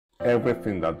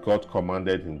Everything that God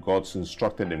commanded him, God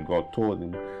instructed him, God told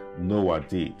him, Noah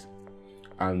did.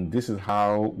 And this is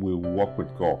how we walk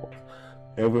with God.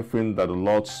 Everything that the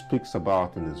Lord speaks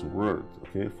about in his word,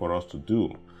 okay, for us to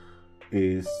do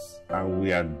is, and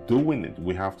we are doing it,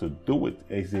 we have to do it.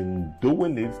 It's in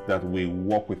doing it that we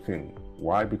walk with him.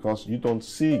 Why? Because you don't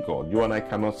see God. You and I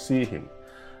cannot see him.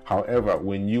 However,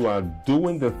 when you are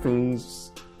doing the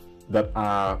things that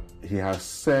he has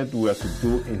said we are to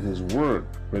do in his word,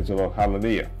 praise the Lord,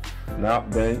 hallelujah. Now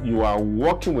then you are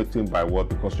walking with him by what?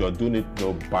 Because you are doing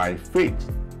it by faith.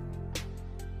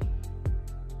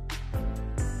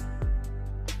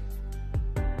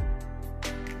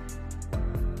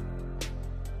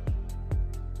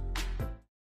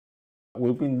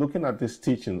 We've been looking at this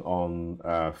teaching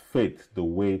on faith, the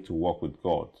way to walk with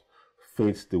God.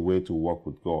 Faith, the way to walk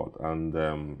with God.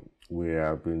 And we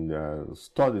have been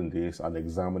studying this and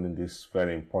examining this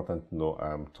very important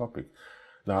topic.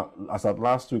 Now, as at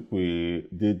last week, we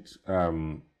did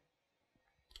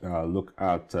look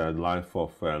at the life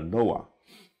of Noah.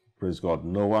 Praise God.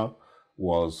 Noah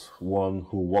was one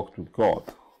who walked with God.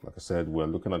 Like I said, we're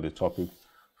looking at the topic,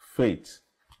 faith,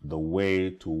 the way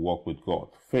to walk with God.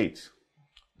 Faith,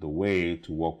 the way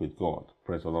to walk with God.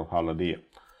 Praise the Lord. Hallelujah.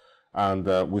 And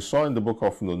we saw in the book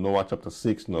of Noah chapter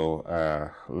 6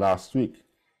 last week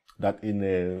that in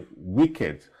a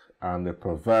wicked and a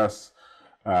perverse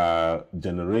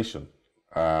generation,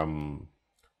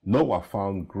 Noah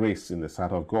found grace in the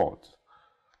sight of God.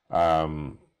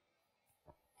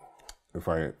 If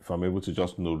I'm able to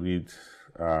just read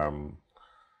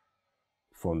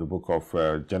from the book of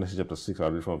Genesis chapter 6,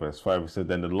 I'll read from verse 5. It said,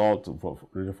 then the Lord,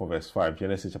 reading from verse 5,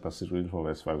 Genesis chapter 6, reading from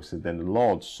verse 5, it said, then the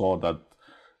Lord saw that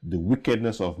the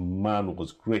wickedness of man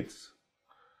was great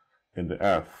in the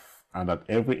earth, and that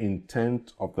every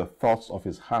intent of the thoughts of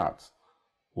his heart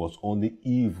was only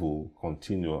evil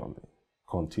continually.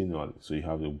 So you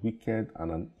have a wicked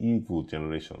and an evil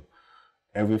generation.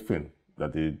 Everything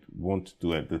that they want to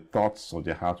do, the thoughts of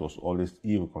their heart was always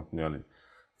evil continually.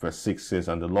 Verse 6 says,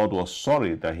 and the Lord was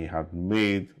sorry that he had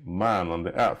made man on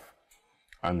the earth,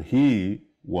 and he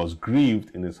was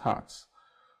grieved in his heart.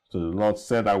 So the Lord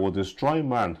said, I will destroy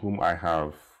man whom I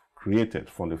have created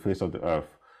from the face of the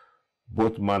earth,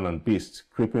 both man and beast,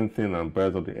 creeping thing and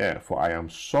birds of the air, for I am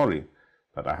sorry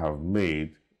that I have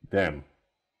made them.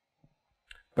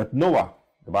 But Noah,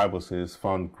 the Bible says,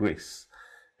 found grace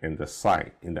in the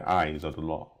eyes of the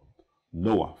Lord.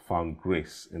 Noah found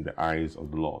grace in the eyes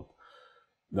of the Lord.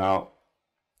 Now,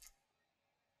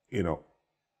 in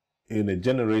a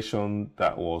generation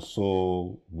that was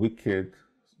so wicked,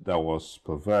 that was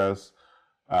perverse,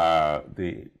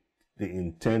 the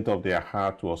intent of their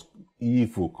heart was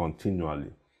evil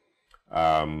continually.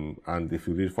 And if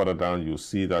you read further down, you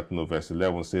see that verse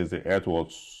 11 says the earth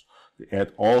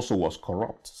also was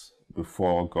corrupt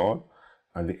before God,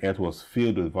 and the earth was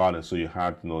filled with violence. So you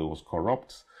had, it was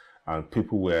corrupt, and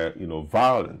people were,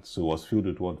 violent. So it was filled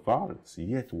with what? Violence.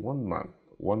 Yet one man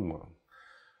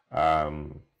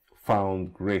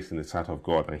found grace in the sight of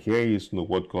God. And here is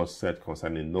what God said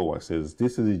concerning Noah. It says,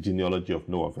 this is the genealogy of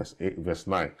Noah, verse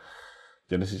 9.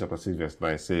 Genesis chapter 6, verse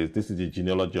 9 says, this is the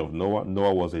genealogy of Noah.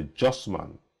 Noah was a just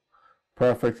man,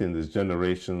 perfect in his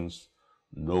generations.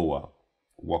 Noah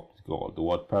walked with God. The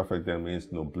word perfect then means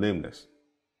blameless.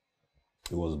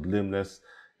 He was blameless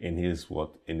in his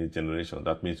generation.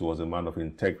 That means he was a man of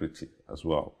integrity as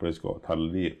well. Praise God.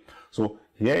 Hallelujah. So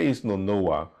here is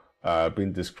Noah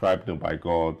being described by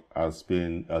God as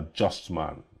being a just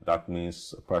man. That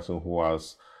means a person who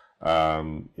has,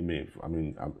 imagine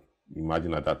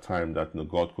at that time that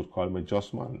God could call him a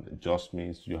just man. Just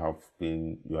means you are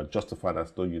justified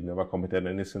as though you never committed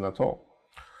any sin at all.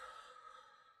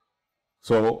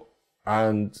 So,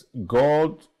 and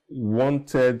God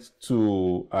wanted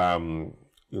to,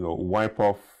 wipe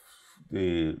off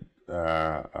the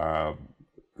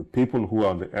people who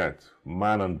are on the earth,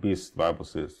 man and beast, the Bible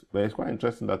says. But it's quite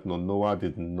interesting that Noah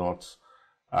did not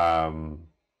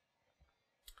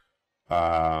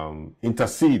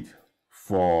intercede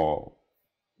for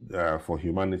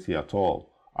humanity at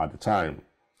all at the time,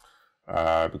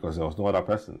 because there was no other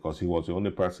person, because he was the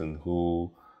only person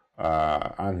who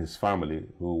and his family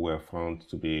who were found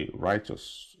to be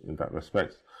righteous in that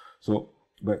respect. So,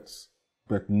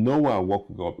 but Noah walked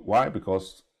with God. Why?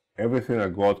 Because everything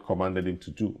that God commanded him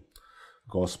to do,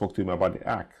 God spoke to him about the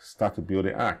ark. Start to build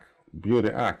the ark,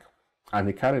 and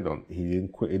he carried on. He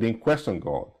didn't question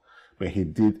God, but he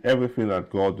did everything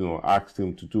that God asked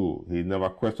him to do. He never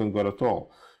questioned God at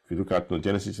all. If you look at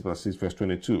Genesis chapter 6 verse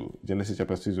 22, Genesis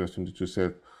chapter 6 verse 22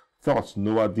 says, "Thus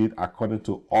Noah did according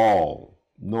to all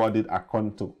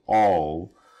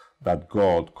that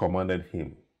God commanded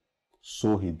him,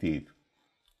 so he did.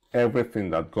 Everything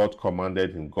that God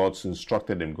commanded him, God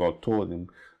instructed him, God told him,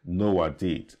 Noah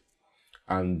did.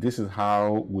 And this is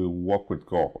how we walk with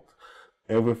God.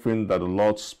 Everything that the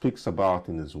Lord speaks about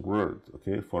in his word,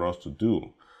 okay, for us to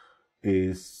do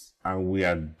is, and we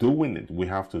are doing it, we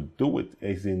have to do it.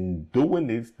 It's in doing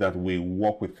it that we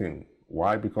walk with him.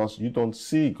 Why? Because you don't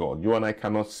see God. You and I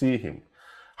cannot see him.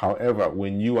 However,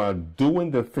 when you are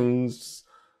doing the things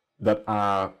that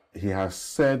he has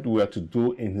said we are to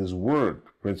do in his word,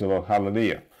 praise the Lord,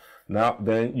 hallelujah. Now,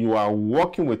 then you are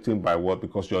walking with him by what?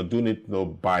 Because you are doing it,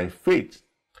 by faith.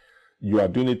 You are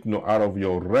doing it, out of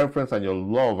your reverence and your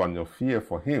love and your fear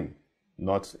for him,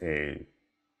 not a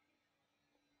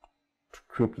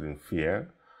crippling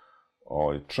fear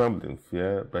or a trembling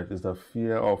fear, but it's the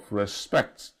fear of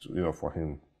respect, for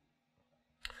him.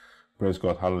 Praise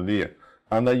God, hallelujah.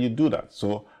 And then you do that.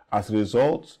 So as a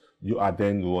result, you are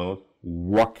then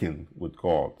walking with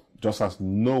God. Just as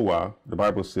Noah, the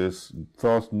Bible says,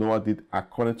 thus Noah did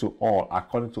according to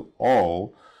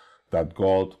all that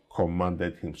God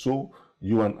commanded him. So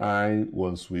you and I,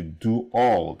 once we do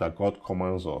all that God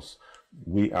commands us,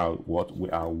 we are what? We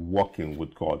are walking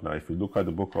with God. Now, if you look at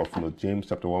the book of James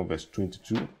chapter 1 verse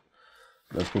 22,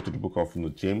 let's go to the book of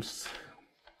James,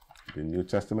 the New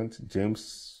Testament,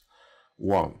 James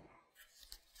 1.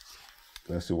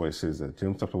 Let's see what it says there.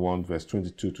 James chapter 1 verse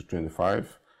 22 to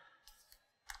 25.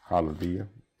 Hallelujah.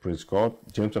 Praise God.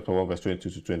 James chapter 1 verse 22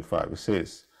 to 25. It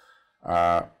says,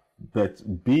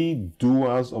 but be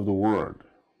doers of the word,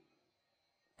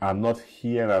 and not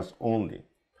hearers only,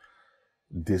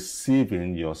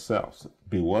 deceiving yourselves.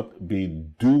 Be what? Be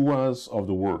doers of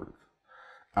the word,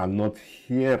 and not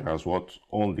hearers what?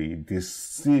 Only,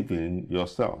 deceiving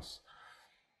yourselves.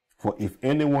 For if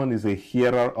anyone is a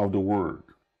hearer of the word,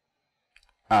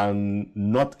 and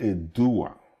not a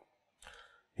doer,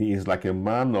 he is like a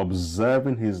man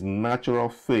observing his natural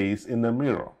face in the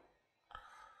mirror.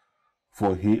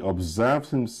 For he observes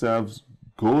himself,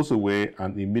 goes away,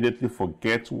 and immediately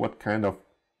forgets what kind of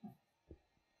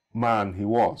man he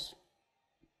was.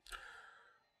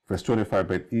 Verse 25,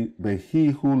 but he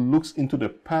who looks into the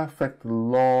perfect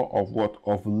law of what?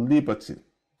 Of liberty,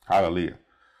 hallelujah,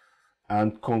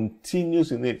 and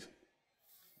continues in it.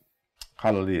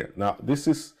 Hallelujah. Now, this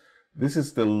is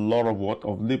the law of what?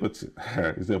 Of liberty.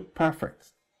 It's the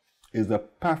perfect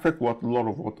what? Law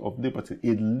of what? Of liberty.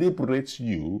 It liberates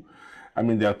you. I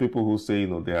mean, there are people who say,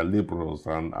 they are liberals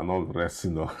and all the rest,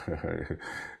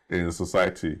 in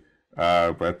society,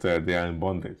 but they are in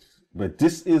bondage. But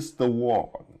this is the one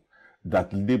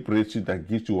that liberates you, that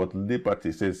gives you what? Liberty.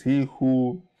 It says, he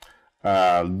who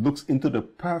looks into the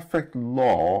perfect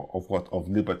law of what? Of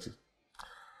liberty,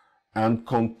 and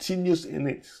continues in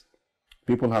it.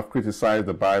 People have criticized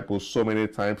the Bible so many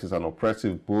times. It's an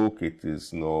oppressive book. It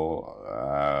is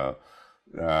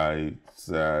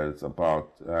it's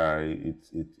about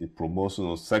it promotes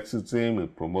sexism,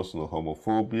 it promotes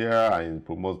homophobia, and it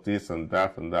promotes this and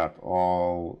that,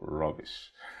 all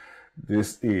rubbish.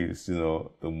 This is the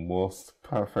most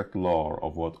perfect law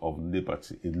of what? Of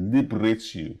liberty. It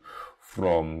liberates you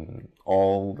from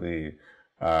all the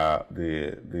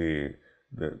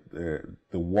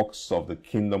works of the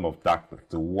kingdom of darkness,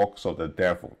 the works of the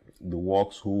devil, the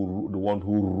one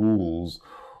who rules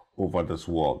over this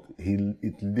world.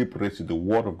 It liberates you. The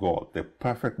word of God, the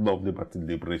perfect law of liberty,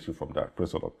 liberates you from that.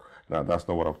 Praise the Lord. Now, that's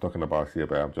not what I'm talking about here,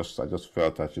 but I just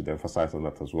felt I should emphasize on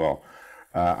that as well.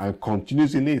 And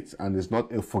continues in it, and is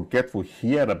not a forgetful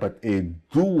hearer, but a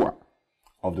doer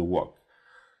of the work.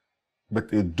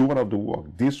 But a doer of the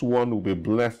work. This one will be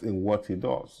blessed in what he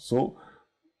does. So,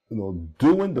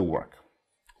 doing the work,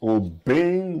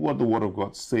 obeying what the word of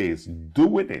God says,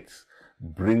 doing it,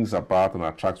 brings about and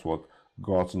attracts what?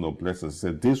 God's blessings. He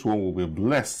said this one will be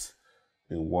blessed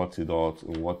in what he does,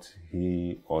 in what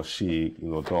he or she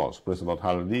does. Praise the Lord,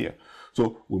 hallelujah.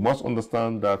 So we must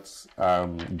understand that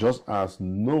just as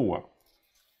Noah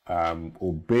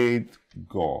obeyed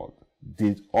God,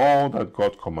 did all that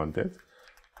God commanded,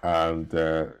 and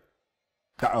that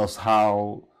was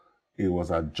how it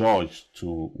was adjudged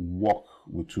to walk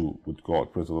with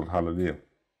God. Praise the Lord, hallelujah.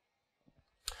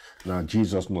 Now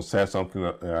Jesus said something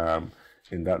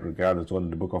in that regard as well in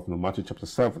the book of Matthew chapter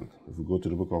 7. If we go to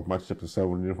the book of Matthew chapter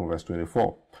 7, reading from verse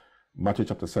 24. Matthew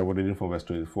chapter 7, reading from verse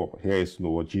 24. Here is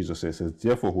what Jesus says. It says,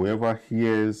 therefore, whoever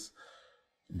hears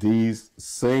these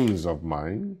sayings of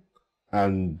mine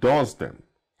and does them,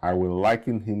 I will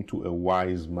liken him to a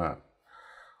wise man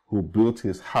who built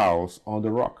his house on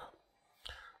the rock.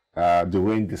 The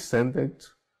rain descended,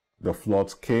 the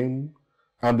floods came,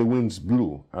 and the winds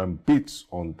blew and beat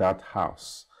on that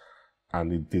house.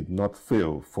 and it did not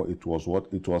fail, for it was what?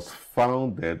 It was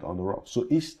founded on the rock. So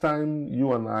each time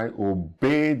you and I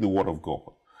obey the word of God,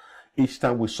 each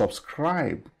time we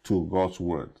subscribe to God's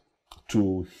word,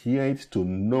 to hear it, to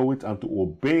know it, and to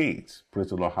obey it, praise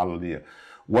the Lord, hallelujah.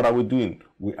 What are we doing?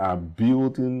 We are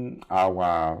building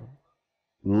our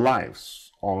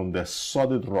lives on the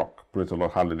solid rock, praise the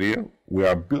Lord, hallelujah. We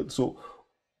are built, so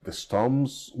the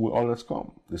storms will always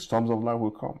come. The storms of life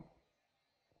will come.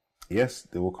 Yes,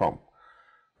 they will come.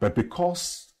 But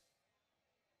because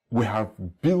we have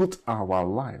built our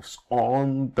lives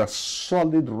on the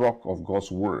solid rock of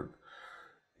God's word,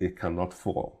 it cannot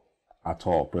fall at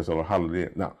all. Praise the Lord.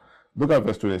 Hallelujah. Now, look at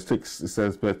verse 26. It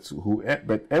says, but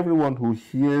everyone who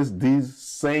hears these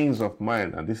sayings of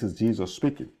mine, and this is Jesus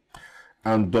speaking,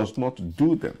 and does not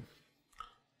do them,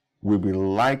 will be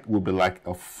like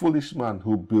a foolish man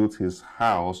who built his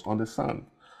house on the sand.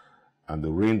 And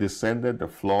the rain descended, the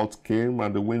floods came,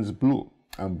 and the winds blew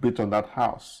and beat on that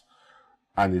house,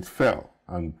 and it fell,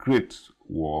 and great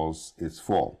was its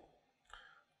fall.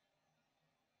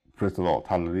 Praise the Lord.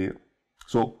 Hallelujah.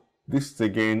 So this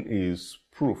again is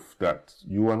proof that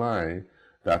you and I,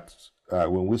 that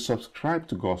when we subscribe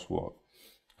to God's word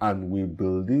and we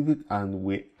believe it and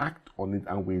we act on it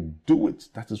and we do it,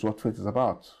 that is what faith is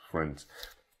about, friends.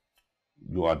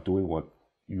 You are doing what?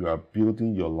 You are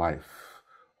building your life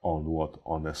on what?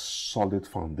 On a solid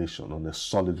foundation, on a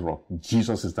solid rock.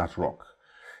 Jesus is that rock.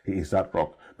 He is that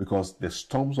rock, because the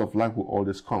storms of life will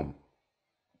always come.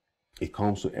 It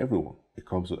comes to everyone. It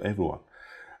comes to everyone.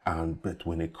 But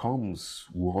when it comes,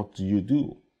 what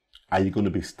do? Are you going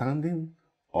to be standing,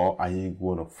 or are you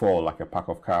going to fall like a pack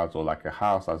of cards, or like a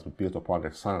house that's been built upon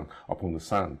the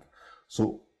sand?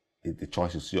 So the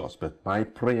choice is yours. But my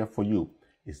prayer for you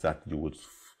is that you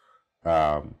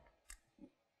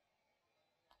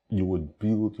would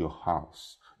build your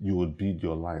house, you would build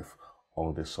your life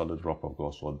on the solid rock of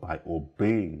God's word by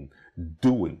obeying,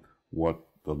 doing what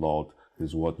the Lord,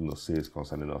 His word, says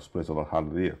concerning us. Praise the Lord,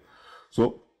 hallelujah.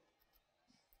 So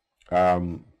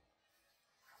that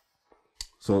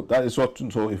is what.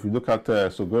 So if you look at,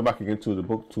 so going back again to the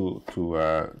book to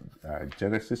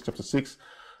Genesis chapter 6,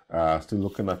 still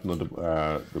looking at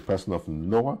the person of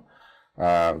Noah.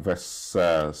 Verse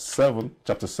 7,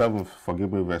 chapter 7,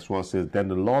 forgive me, verse 1 says, Then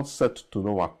the Lord said to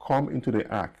Noah, Come into the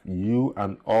ark, you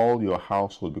and all your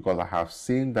household, because I have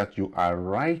seen that you are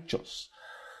righteous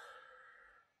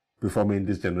before me in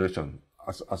this generation.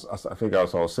 As I think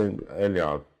as I was saying earlier,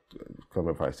 I can't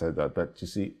remember if I said that, but you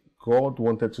see, God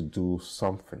wanted to do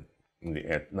something in the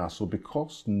earth. Now, so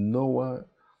because Noah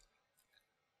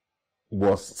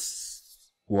was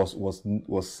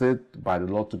said by the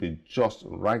Lord to be just,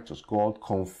 righteous, God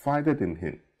confided in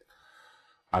him,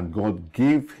 and God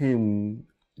gave him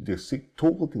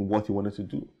told him what he wanted to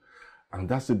do. And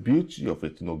that's the beauty of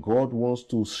it. God wants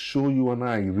to show you and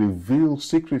I, reveal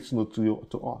secrets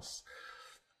to us.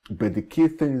 But the key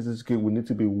thing is we need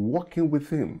to be walking with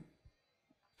him.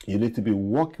 You need to be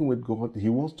walking with God. He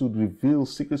wants to reveal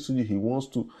secrets to you.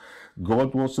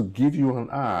 God wants to give you and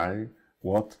I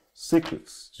what?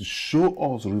 Secrets, to show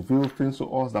us, reveal things to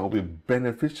us that will be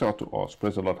beneficial to us.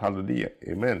 Praise the Lord, hallelujah,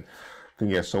 amen. I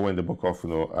think I saw in the book of in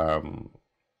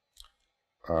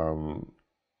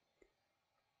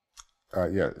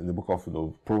the book of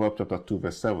Proverbs chapter 2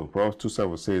 verse 7. Proverbs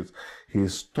 2:7 says, He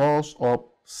stores up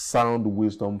sound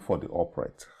wisdom for the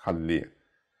upright. Hallelujah.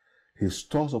 He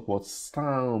stores up what?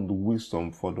 Sound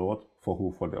wisdom for the what? For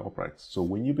who? For the upright. So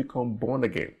when you become born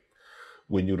again,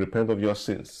 when you repent of your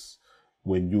sins,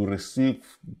 when you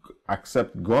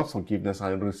accept God's forgiveness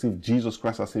and receive Jesus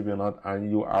Christ as Savior,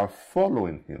 and you are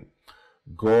following Him,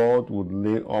 God would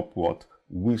lay up what?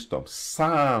 Wisdom,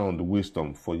 sound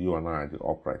wisdom for you and I, the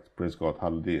upright. Praise God,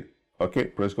 hallelujah. Okay,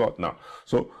 praise God. Now,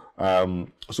 so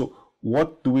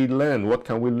what do we learn? What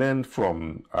can we learn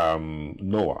from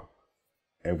Noah?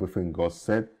 Everything God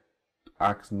said,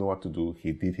 asked Noah to do,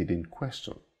 he did. He didn't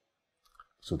question.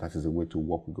 So that is the way to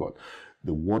walk with God.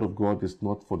 The word of God is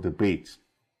not for debate.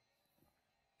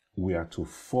 We are to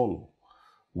follow.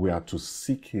 We are to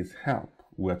seek His help.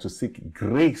 We are to seek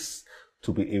grace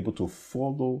to be able to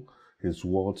follow His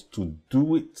word, to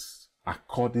do it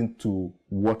according to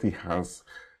what He has,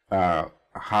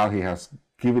 how He has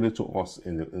given it to us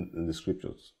in the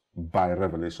scriptures, by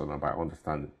revelation and by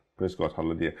understanding. Praise God,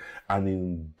 hallelujah. And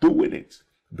in doing it,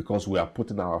 because we are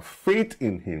putting our faith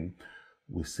in Him,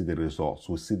 we see the results.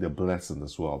 We see the blessing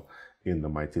as well in the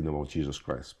mighty name of Jesus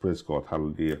Christ. Praise God,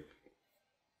 hallelujah.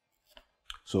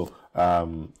 So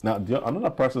now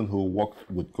another person who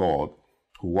walked with God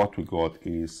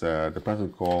is the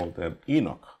person called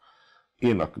Enoch.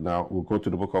 Enoch. Now we'll go to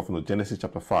the book of Genesis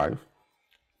chapter 5.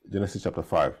 Genesis chapter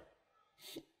 5.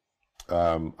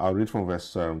 I'll read from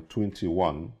verse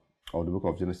 21 of the book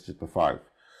of Genesis chapter 5.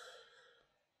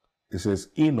 It says,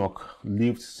 Enoch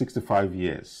lived 65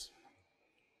 years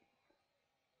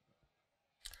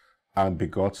and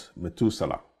begot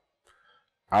Methuselah.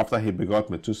 After he begot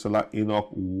Methuselah, Enoch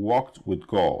walked with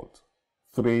God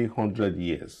 300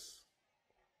 years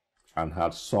and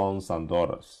had sons and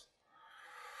daughters.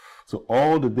 So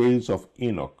all the days of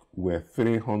Enoch were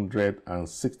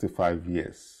 365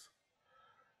 years.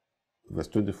 Verse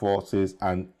 24 says,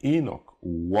 and Enoch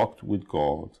walked with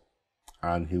God,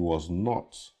 and he was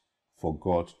not, for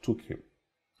God took him.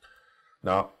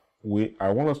 Now, I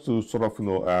want us to sort of,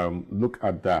 look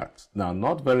at that. Now,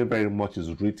 not very, very much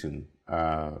is written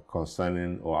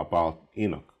concerning or about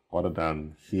Enoch, other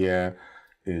than here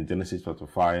in Genesis chapter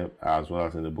 5, as well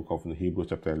as in the book of Hebrews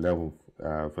chapter 11,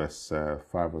 verse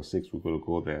 5 and 6. We're going to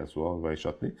go there as well very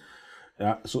shortly.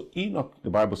 So Enoch, the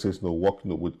Bible says, walked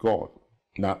with God.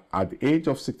 Now, at the age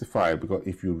of 65, because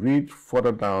if you read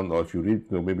further down, or if you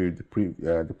read, maybe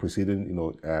the preceding,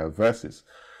 verses,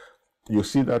 you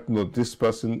see that, this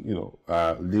person,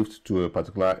 lived to a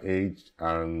particular age,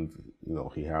 and,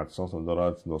 he had sons and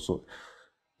daughters,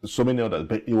 so many others.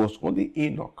 But it was only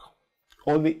Enoch.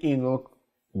 Only Enoch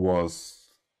was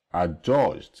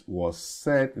adjudged, was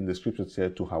said in the scriptures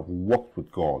here to have walked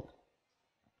with God.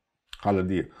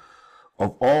 Hallelujah.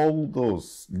 Of all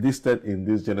those listed in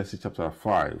this Genesis chapter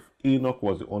 5, Enoch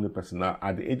was the only person. Now,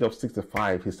 at the age of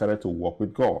 65, he started to walk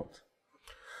with God.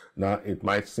 Now, it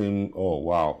might seem, oh,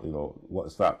 wow,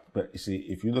 what's that? But you see,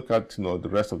 if you look at, the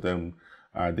rest of them,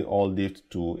 they all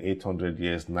lived to 800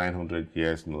 years, 900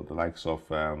 years, the likes of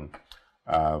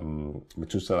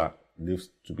Methuselah lives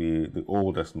to be the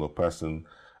oldest, person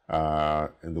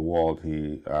in the world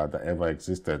that ever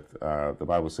existed. The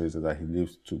Bible says that he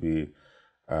lived to be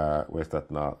where's that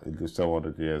now? It lived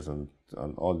 700 years, and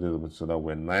all the Methuselah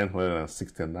were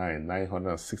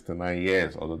 969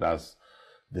 years, although that's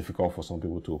difficult for some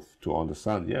people to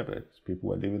understand. Yeah, but people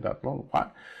were living that long.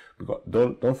 Why? Because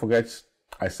don't forget,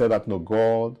 I said that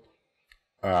God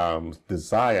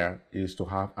desire is to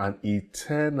have an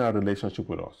eternal relationship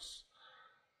with us.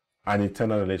 An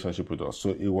eternal relationship with us. So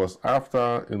it was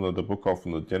after, the book of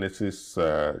Genesis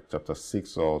chapter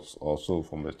 6 or so,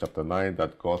 from chapter 9,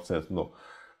 that God says,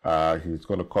 he's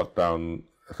going to cut down,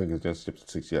 I think it's Genesis chapter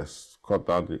 6, yes, cut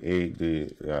down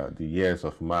the years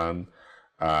of man,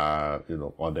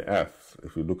 on the earth.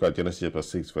 If you look at Genesis chapter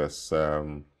 6, verse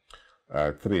 3,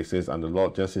 it says, and the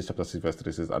Lord, Genesis chapter 6, verse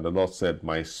 3 says, and the Lord said,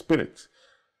 my spirit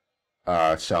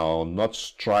shall not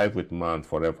strive with man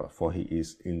forever, for he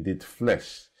is indeed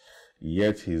flesh,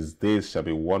 yet his days shall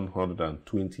be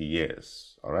 120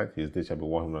 years. All right, his days shall be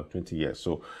 120 years.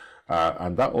 So,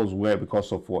 and that was where,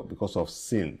 because of what? Because of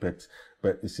sin. But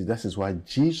you see, this is why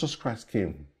Jesus Christ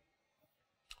came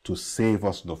to save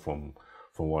us, from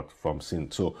what? From sin.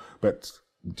 So, but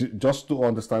just to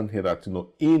understand here that,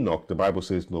 Enoch, the Bible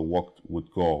says, walked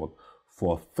with God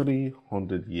for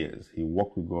 300 years. He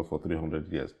walked with God for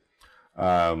 300 years.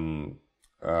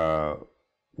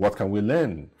 What can we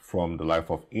learn from the life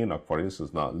of Enoch, for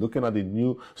instance? Now, looking at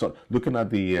the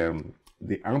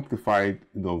amplified,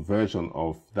 version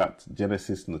of that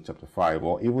Genesis, chapter 5,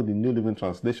 or even the New Living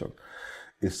Translation,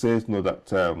 it says, that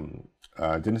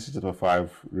Genesis chapter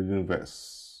 5, reading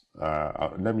verse.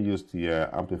 Let me use the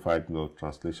amplified,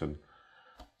 translation,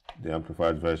 the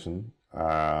amplified version.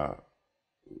 It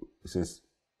says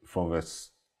from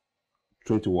verse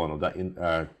 21 of that in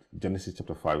Genesis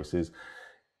chapter 5. It says,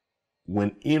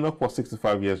 when Enoch was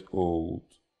 65 years old,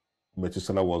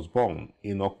 Methuselah was born.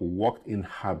 Enoch walked in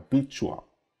habitual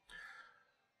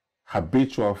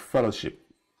fellowship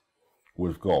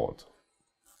with God.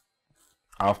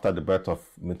 After the birth of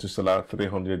Methuselah,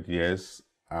 300 years,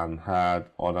 and had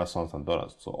other sons and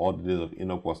daughters. So all the days of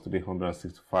Enoch was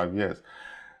 365 years.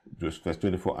 Verse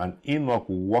 24, and Enoch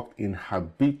walked in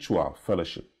habitual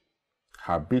fellowship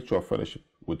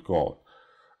with God.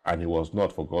 And he was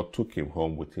not, for God took him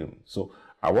home with him. So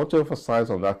I want to emphasize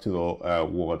on that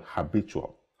word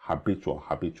habitual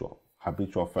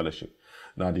fellowship.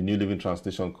 Now the New Living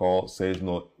Translation says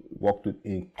walked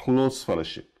in close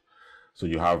fellowship. So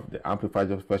you have the Amplified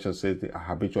version says the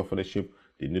habitual fellowship.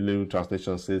 The New Living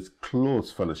Translation says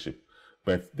close fellowship.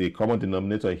 But the common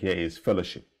denominator here is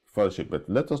fellowship. But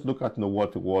let us look at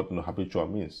what the word habitual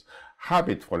means.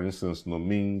 Habit, for instance,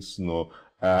 means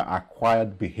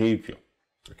acquired behavior.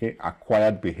 Okay,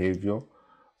 acquired behavior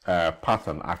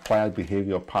pattern,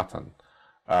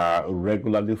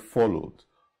 regularly followed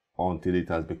until it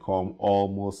has become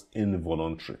almost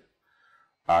involuntary.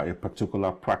 A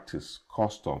particular practice,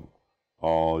 custom,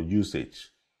 or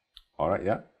usage All right,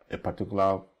 yeah, a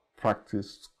particular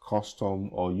practice, custom,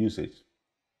 or usage.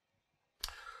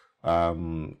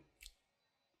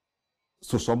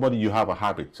 So somebody, you have a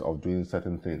habit of doing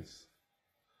certain things.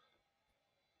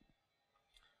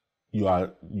 You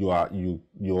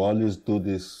always do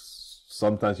this.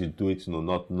 Sometimes you do it,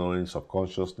 not knowing,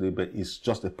 subconsciously, but it's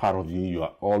just a part of you. You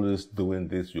are always doing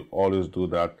this. You always do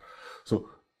that. So,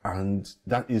 and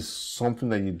that is something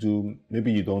that you do.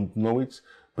 Maybe you don't know it,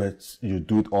 but you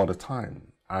do it all the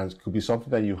time. And it could be something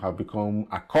that you have become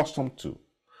accustomed to.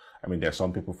 I mean, there are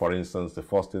some people, for instance, the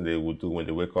first thing they would do when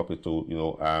they wake up is to,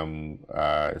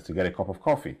 is to get a cup of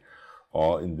coffee.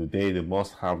 Or in the day, they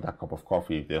must have that cup of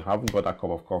coffee. If they haven't got that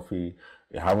cup of coffee,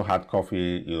 they haven't had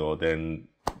coffee, then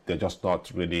they're just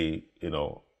not really,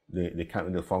 they can't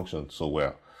really function so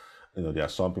well. There are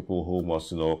some people who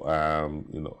must,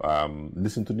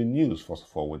 listen to the news, first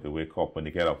of all, when they wake up, when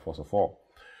they get up, first of all.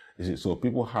 You see, so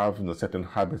people have, certain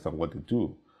habits of what they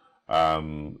do.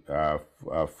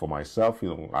 For myself,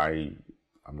 I'm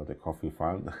not a coffee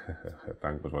fan.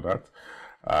 Thank God for that.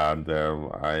 And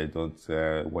I don't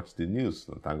watch the news.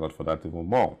 Thank God for that even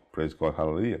more. Praise God,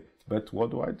 hallelujah. But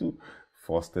what do?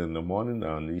 First thing in the morning,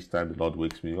 and each time the Lord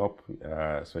wakes me up,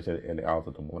 especially early hours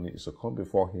of the morning, is to come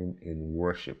before Him in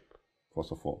worship,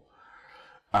 first of all.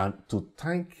 And to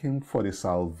thank Him for the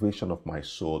salvation of my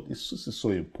soul. This is so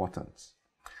important.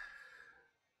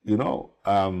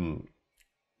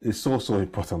 It's so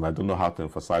important. I don't know how to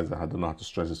emphasize that. I don't know how to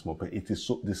stress this more, but it is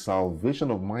the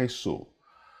salvation of my soul.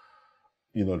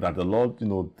 That the Lord,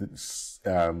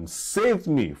 saved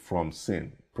me from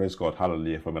sin. Praise God,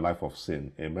 hallelujah, from a life of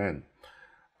sin. Amen.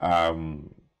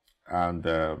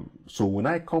 So when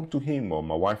I come to Him, or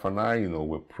my wife and I,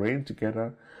 we're praying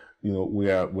together,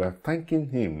 we're thanking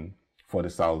Him for the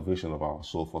salvation of our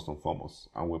soul first and foremost.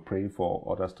 And we're praying for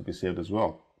others to be saved as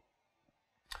well.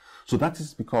 So that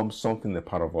has become something, a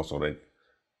part of us already,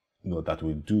 that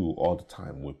we do all the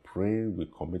time. We pray, we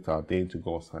commit our day into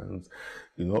God's hands,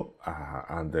 and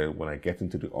when I get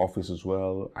into the office as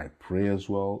well, I pray as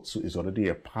well. So it's already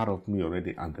a part of me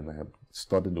already, and then I have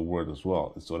studied the Word as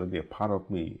well. It's already a part of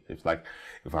me. It's like,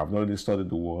 if I've not already studied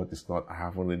the Word,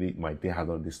 my day has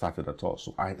already started at all.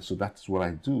 So that's what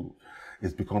I do.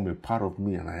 It's become a part of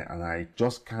me, and I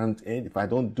just can't, if I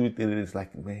don't do it, it's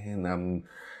like, man,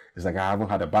 it's like I haven't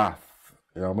had a bath.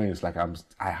 You know what I mean? It's like I'm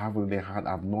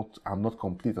not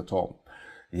complete at all.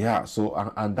 Yeah, so,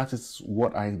 and that is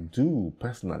what I do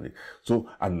personally. So,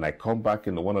 and I come back,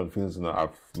 one of the things,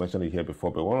 I've mentioned it here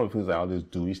before, but one of the things I always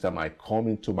do each time I come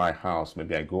into my house,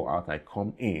 maybe I go out, I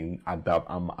come in,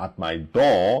 I'm at my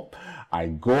door, I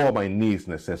go on my knees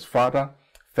and I says, Father,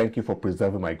 thank you for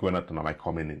preserving my going out and my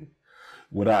coming in.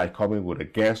 Whether I come in with a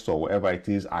guest or whatever it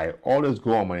is, I always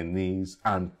go on my knees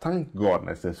and thank God. And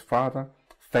I says, Father,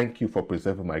 thank you for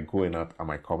preserving my going out and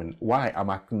my coming in. Why? I'm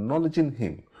acknowledging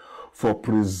Him for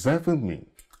preserving me.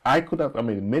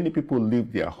 Many people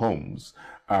leave their homes,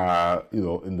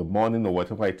 in the morning or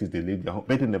whatever it is, they leave their home,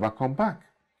 but they never come back.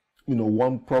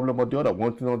 One problem or the other,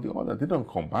 one thing or the other, they don't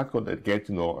come back, or they get,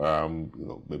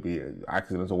 maybe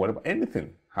accidents or whatever,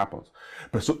 anything happens.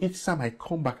 But so each time I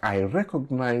come back, I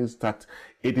recognize that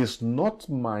it is not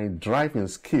my driving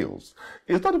skills.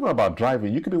 It's not even about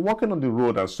driving. You could be walking on the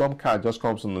road and some car just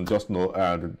comes in and just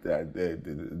the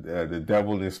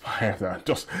devil inspired and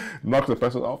just knocks the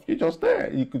person off. You're just there.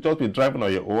 You could just be driving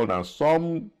on your own, and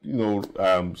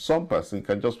some person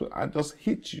can just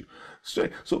hit you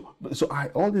straight. So I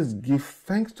always give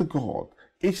thanks to God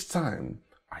each time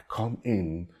I come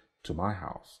in to my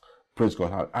house. Praise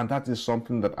God. And that is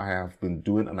something that I have been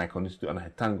doing, and I continue to do, and I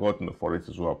thank God for it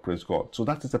as well. Praise God. So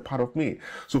that is a part of me.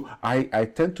 So I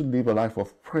tend to live a life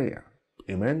of prayer.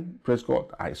 Amen. Praise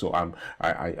God. I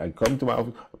come to my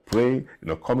office, pray,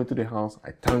 come into the house,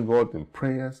 I thank God in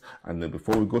prayers, and then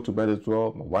before we go to bed as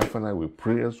well, my wife and I will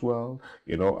pray as well,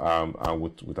 and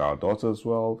with our daughter as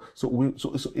well. So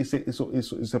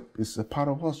it's a part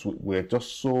of us. We're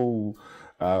just so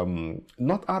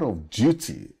not out of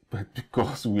duty, but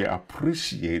because we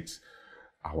appreciate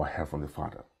our Heavenly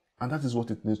Father. And that is what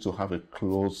it means to have a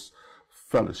close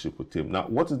fellowship with Him. Now,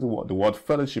 what is the word? The word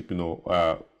fellowship,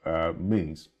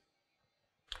 means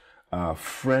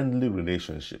friendly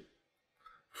relationship,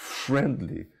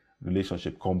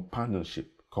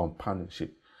 companionship. You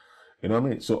know what I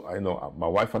mean? So I know my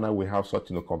wife and I, we have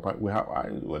such, I look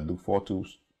forward to,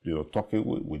 talking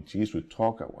with Jesus. We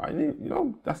talk.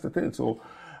 That's the thing. So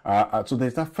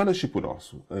there's that fellowship with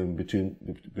us,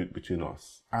 between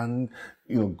us. And,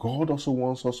 God also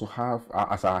wants us to have,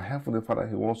 as our Heavenly Father,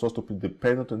 He wants us to be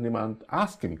dependent on Him and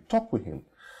ask Him, talk with Him.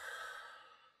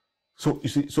 So you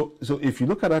see, so if you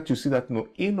look at that, you see that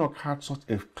Enoch had such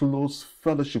a close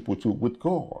fellowship with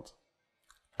God,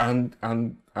 and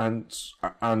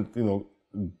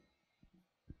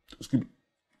excuse me,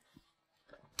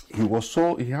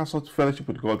 he had such fellowship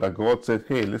with God that God said,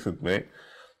 "Hey, listen, man,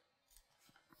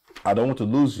 I don't want to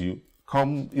lose you.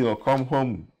 Come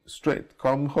home straight.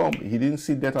 Come home." He didn't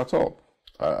see that at all.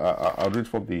 I'll read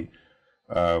from the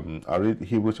I'll read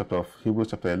Hebrews chapter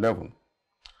 11.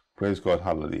 Praise God,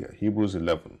 hallelujah. Hebrews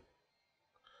 11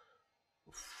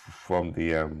 from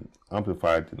the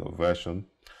Amplified version.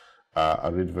 I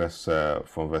read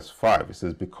from verse 5. It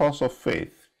says, "Because of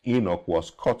faith, Enoch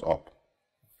was caught up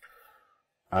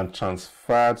and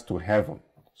transferred to heaven,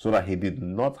 so that he did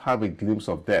not have a glimpse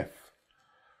of death.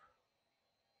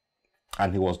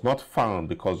 And he was not found,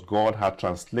 because God had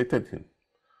translated him.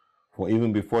 For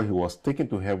even before he was taken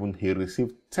to heaven, he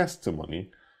received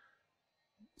testimony,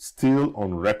 still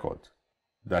on record,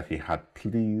 that he had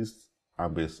pleased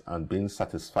and been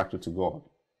satisfactory to God."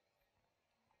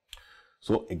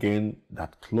 So again,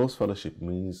 that close fellowship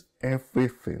means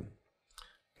everything,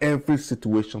 every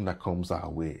situation that comes our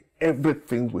way,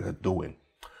 everything we're doing,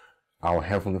 our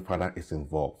Heavenly Father is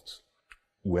involved.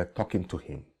 We're talking to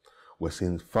him. We're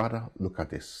saying, "Father, look at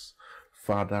this.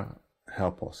 Father,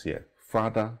 help us here.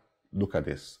 Father, look at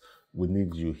this. We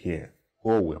need you here."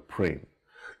 Oh, we're praying.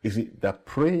 You see, that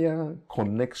prayer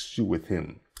connects you with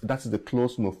him. That's the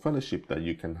close fellowship that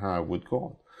you can have with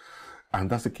God. And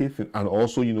that's the key thing. And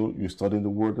also, you study the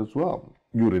Word as well.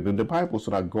 You read in the Bible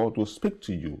so that God will speak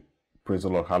to you. Praise the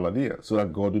Lord, hallelujah. So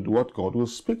that God will do what? God will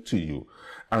speak to you.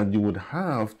 And you would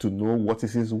have to know what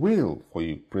is his will for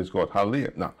you. Praise God,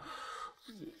 hallelujah. Now,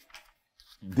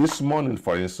 this morning,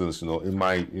 for instance, in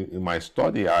my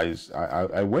study,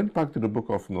 I went back to the book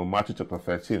of Matthew chapter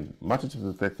 13. Matthew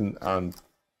chapter 13, and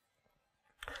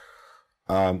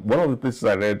one of the places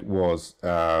I read was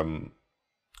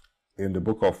in the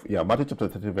book of Matthew chapter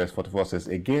 13 verse 44 says,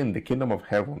 "Again, the kingdom of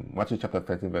heaven," Matthew chapter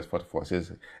 13 verse 44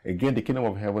 says, "Again, the kingdom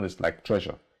of heaven is like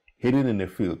treasure hidden in a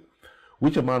field,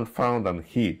 which a man found and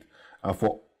hid, and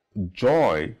for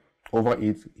joy over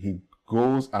it, he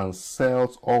goes and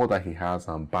sells all that he has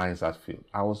and buys that field."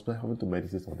 I was having to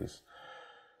meditate on this.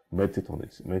 Meditate on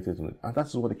it. And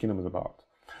that's what the kingdom is about.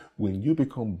 When you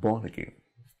become born again,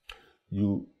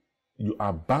 you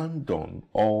abandon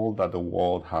all that the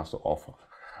world has to offer.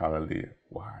 Hallelujah.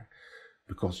 Why?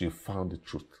 Because you found the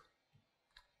truth.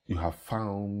 You have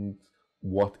found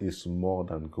what is more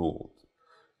than gold.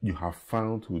 You have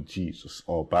found who Jesus,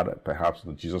 or better, perhaps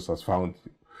Jesus has found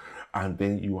you. And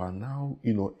then you are now,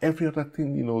 every other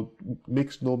thing,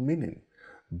 makes no meaning.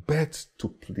 But to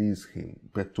please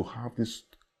him, but to have this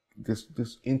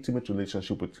intimate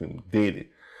relationship with him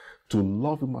daily, to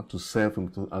love him and to serve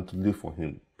him and to live for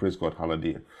him. Praise God,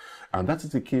 hallelujah. And that is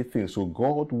the key thing. So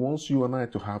God wants you and I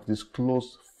to have this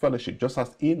close fellowship, just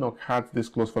as Enoch had this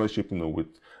close fellowship,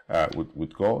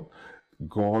 with God.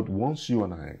 God wants you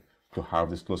and I to have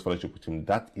this close fellowship with him.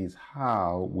 That is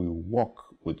how we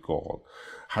walk with God.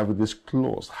 Having this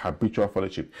close, habitual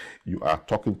fellowship. You are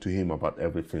talking to him about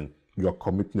everything. You are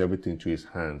committing everything to his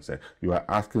hands. You are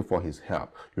asking for his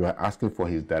help. You are asking for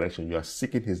his direction. You are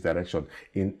seeking his direction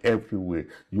in every way.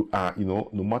 You are,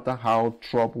 no matter how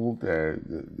troubled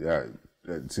the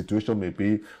situation may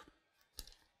be,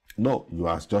 you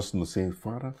are just saying,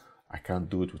 "Father, I can't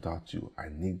do it without you. I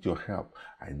need your help.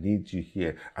 I need you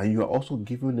here." And you are also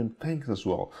giving him thanks as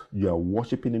well. You are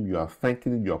worshiping him. You are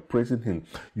thanking him. You are praising him.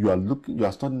 You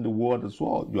are studying the word as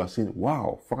well. You are saying,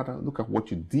 "Wow, Father, look at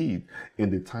what you did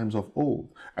in the times of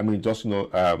old." I mean, just,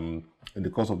 in the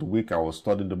course of the week, I was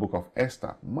studying the book of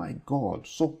Esther. My God,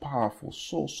 so powerful,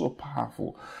 so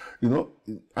powerful, and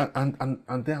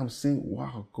then I'm saying,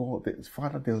 wow, God,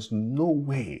 Father, there was no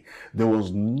way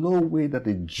that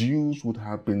the Jews would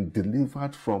have been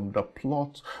delivered from the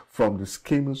plot, from the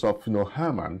schemes of,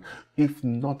 Haman, if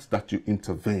not that you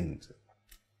intervened.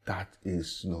 That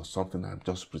is, something I'm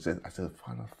just presenting. I said,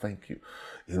 "Father, thank you."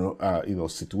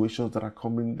 Situations that are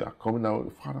coming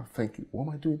out. Father, thank you. What am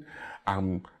I doing?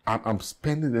 I'm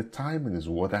spending the time in his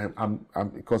word. I'm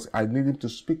because I need him to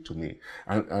speak to me.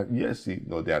 And yes, he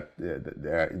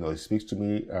speaks to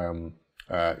me,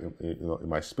 in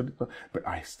my spirit, but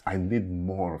I need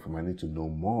more of him. I need to know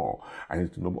more.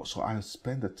 So I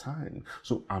spend the time.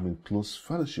 So I'm in close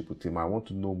fellowship with him. I want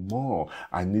to know more.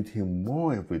 I need him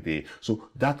more every day. So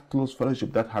that close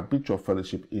fellowship, that habitual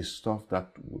fellowship, is stuff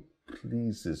that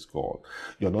pleases God.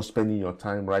 You're not spending your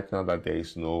time right now that there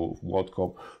is no World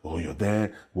Cup. Oh, you're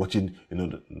there watching,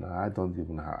 no,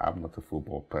 I'm not a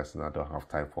football person. I don't have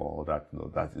time for all that.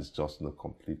 That is just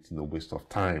complete, waste of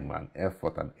time and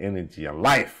effort and energy and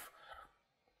life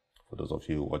For those of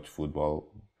you who watch football,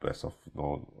 best of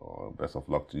best of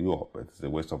luck to you all. But it's a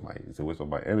waste of my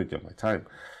energy and my time.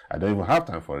 I don't even have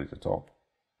time for it at all.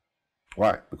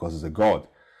 Why? Because it's a god.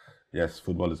 Yes,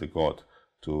 football is a god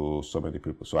to so many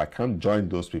people. So I can't join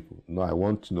those people. No, I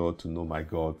want to know my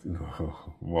God,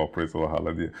 more. Praise the Lord,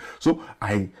 hallelujah. So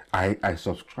I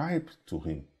subscribe to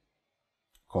him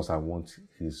because I want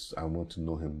to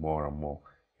know him more and more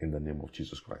in the name of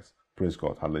Jesus Christ. Praise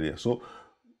God, hallelujah. So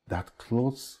that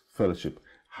close fellowship,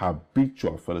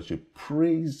 habitual fellowship,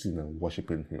 praising and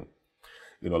worshiping him.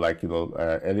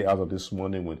 Early hours of this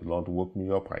morning when the Lord woke me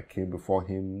up, I came before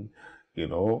him.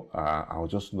 I'll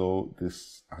just know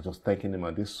this. I was just thanking him,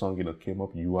 and this song, came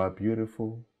up. You are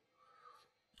beautiful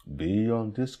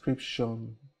beyond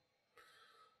description,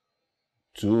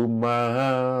 too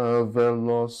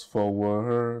marvelous for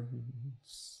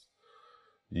words.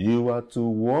 You are too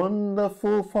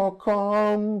wonderful for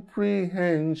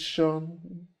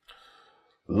comprehension,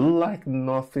 like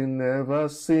nothing ever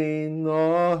seen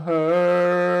or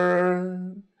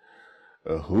heard.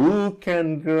 Who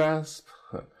can grasp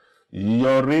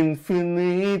your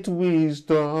infinite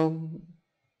wisdom,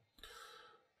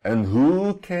 and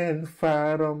who can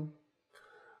fathom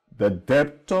the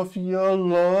depth of your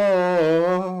love?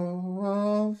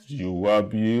 You are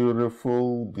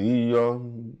beautiful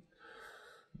beyond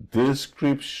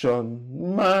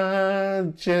description,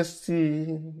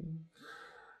 majesty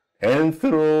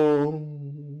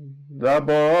enthroned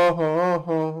above.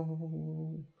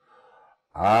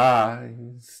 I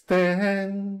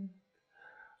stand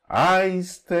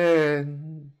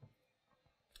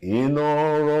in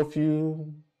awe of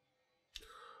you.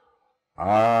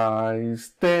 I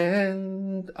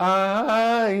stand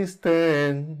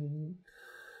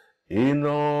in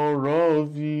awe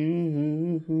of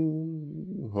you,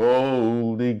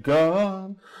 holy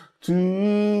God,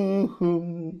 to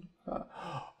whom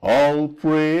all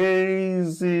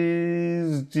praise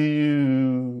is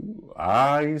due.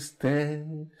 I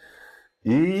stand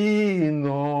in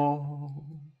awe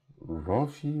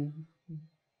of you.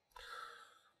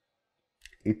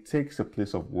 It takes a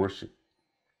place of worship.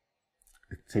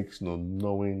 It takes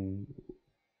knowing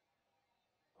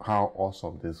how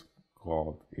awesome this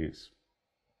God is,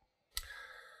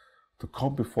 to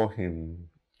come before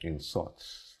him in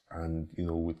such, and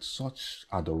with such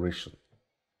adoration,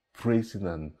 praising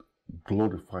and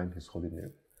glorifying his holy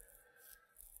name,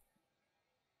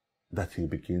 that he'll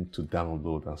begin to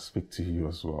download and speak to you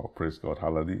as well. Praise God,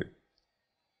 hallelujah.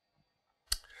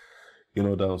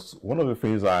 That's one of the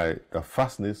things that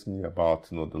fascinates me about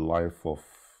the life of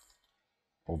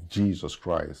Jesus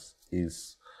Christ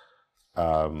is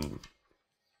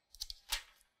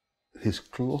his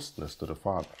closeness to the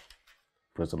Father.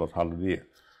 Praise the Lord, hallelujah.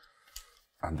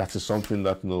 And that is something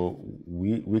that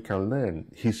we can learn.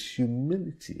 His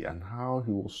humility and how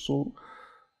he was so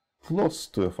close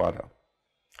to the Father.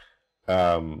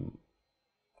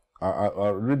 I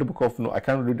read the book of, I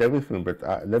can't read everything, but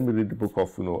let me read the book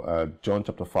of, John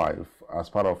chapter 5, as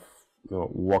part of,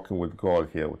 walking with God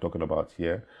here. We're talking about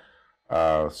here,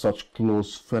 such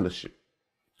close fellowship,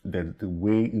 the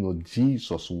way,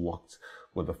 Jesus walked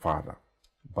with the Father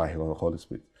by the Holy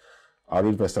Spirit. I'll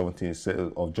read verse 17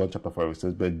 of John chapter 5. It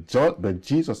says, but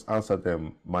Jesus answered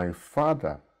them, my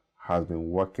Father has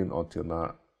been working until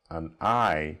now, and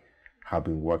I have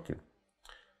been working.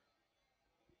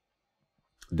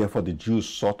 Therefore the Jews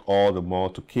sought all the more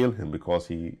to kill him, because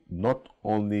he not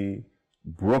only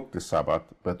broke the Sabbath,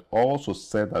 but also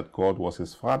said that God was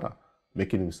his Father,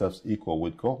 making himself equal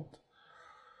with God.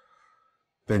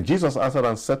 Then Jesus answered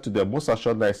and said to them, most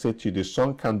assuredly I say to you, the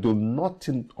Son can do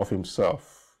nothing of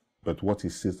himself, but what he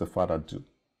sees the Father do.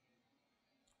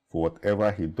 For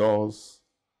whatever he does,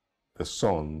 the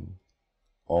Son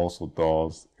also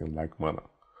does in like manner.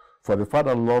 For the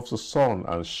Father loves the Son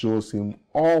and shows him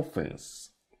all things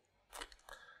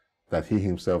that he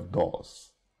himself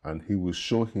does, and he will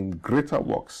show him greater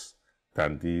works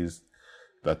than these,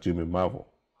 that you may marvel.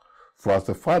 For as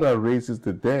the Father raises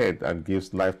the dead and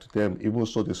gives life to them, even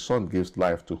so the Son gives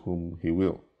life to whom he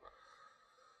will.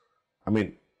 I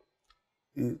mean,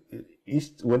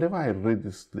 whenever I read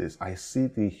this place, I see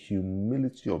the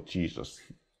humility of Jesus,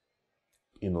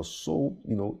 so,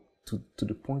 to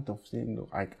the point of saying,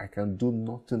 I can do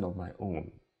nothing of my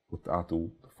own without the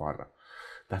Father.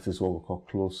 That is what we call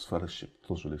close fellowship,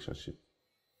 close relationship.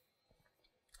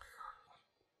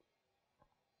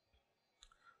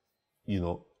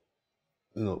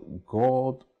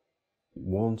 God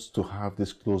wants to have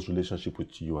this close relationship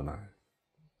with you and I.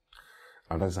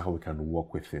 And that's how we can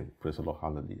walk with him. Praise the Lord,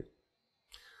 hallelujah.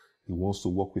 He wants to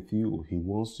walk with you. He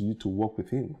wants you to walk with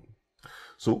him.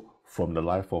 So, from the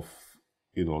life of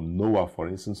Noah, for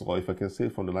instance, or if I can say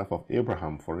from the life of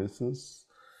Abraham, for instance,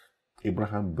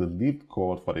 Abraham believed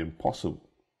God for the impossible.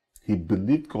 He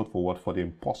believed God for what? For the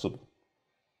impossible.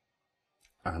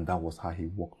 And that was how he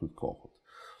walked with God.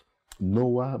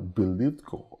 Noah believed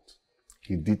God.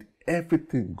 He did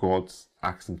everything God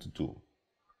asked him to do.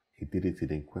 He did it, he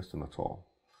didn't question at all.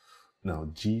 Now,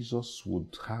 Jesus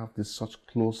would have this such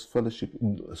close fellowship.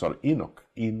 Sorry, Enoch.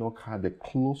 Enoch had a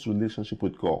close relationship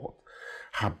with God.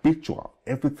 Habitual,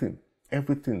 everything.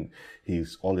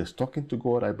 He's always talking to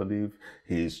God, I believe.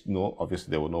 He's,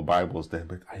 obviously there were no Bibles then,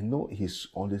 but I know he's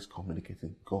always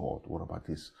communicating. God, what about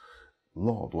this?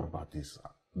 Lord, what about this?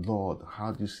 Lord,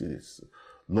 how do you see this?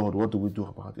 Lord, what do we do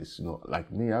about this?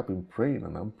 Like me, I've been praying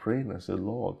and I'm praying. I said,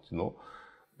 Lord,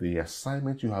 the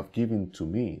assignment you have given to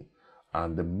me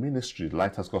and the ministry,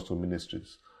 Lighthouse Gospel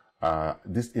Ministries,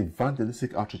 this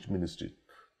evangelistic outreach ministry,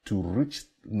 to reach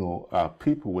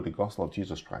people with the gospel of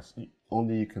Jesus Christ.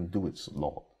 Only you can do it,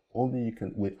 Lord. Only you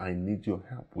can. I need your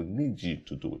help. We need you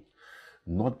to do it.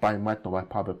 Not by might, nor by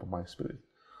power, but by my spirit.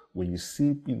 When you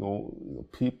see,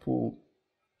 people,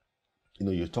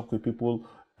 you talk with people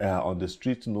on the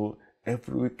street,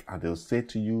 every week, and they'll say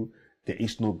to you, there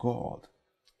is no God.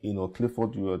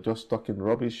 Clifford, you are just talking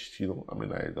rubbish.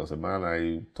 There was a man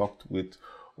I talked with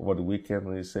over the weekend,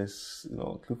 and he says,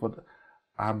 Clifford,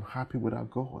 I'm happy without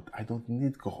God. I don't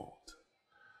need God.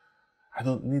 I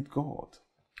don't need God.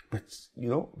 But,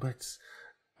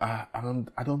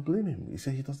 and I don't blame him. He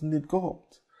said he doesn't need God.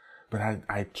 But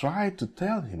I tried to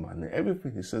tell him and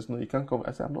everything. He says, no, you can't come.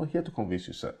 I said, I'm not here to convince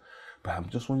you, sir. But I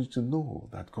just want you to know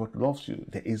that God loves you.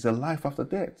 There is a life after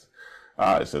death.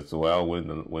 I said, so, well,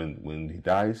 when he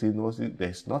dies, he knows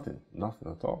there's nothing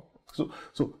at all.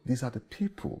 So these are the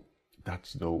people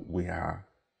that, we are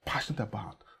passionate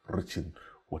about reaching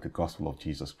with the gospel of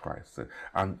Jesus Christ.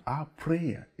 And our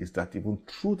prayer is that even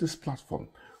through this platform,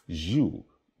 you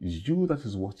that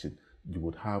is watching, you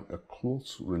would have a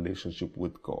close relationship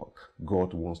with God.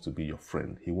 God wants to be your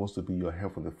friend. He wants to be your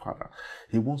Heavenly Father.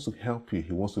 He wants to help you.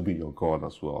 He wants to be your God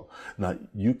as well. Now,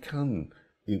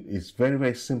 it's very,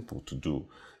 very simple to do.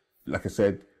 Like I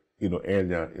said,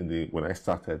 earlier when I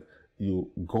started,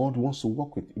 God wants to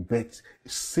work with you, but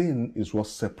sin is what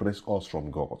separates us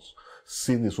from God.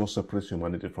 Sin is what separates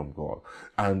humanity from God.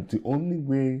 And the only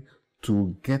way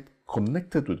to get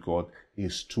connected with God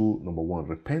is through, number one,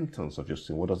 repentance of your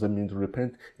sin. What does that mean to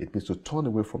repent? It means to turn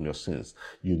away from your sins.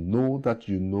 You know that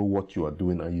you know what you are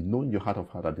doing, and you know in your heart of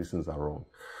heart that these things are wrong.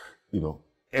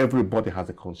 Everybody has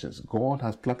a conscience. God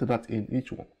has planted that in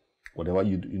each one. Whatever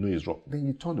you know is wrong, then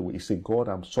you turn away. You say, God,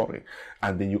 I'm sorry.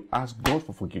 And then you ask God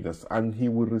for forgiveness, and He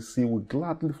will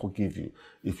gladly forgive you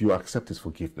if you accept His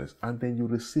forgiveness. And then you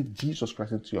receive Jesus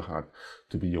Christ into your heart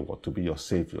to be your what? To be your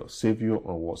Savior. Savior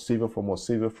on what? Savior from what?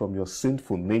 Savior from your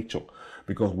sinful nature.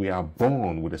 Because we are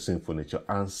born with a sinful nature.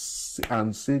 And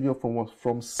Savior from what?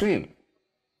 From sin.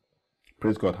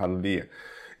 Praise God. Hallelujah.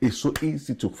 It's so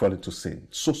easy to fall into sin.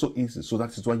 So easy. So that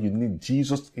is why you need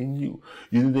Jesus in you.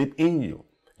 You need it in you.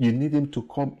 You need Him to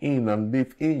come in and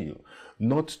live in you.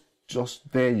 Not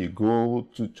just there you go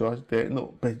to church there.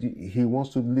 No, but He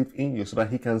wants to live in you so that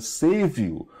He can save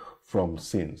you from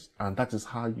sins. And that is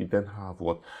how you then have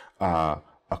what?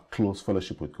 A close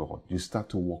fellowship with God. You start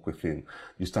to walk with Him.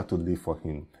 You start to live for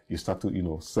Him. You start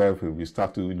to, serve Him. You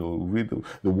start to, read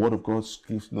the Word of God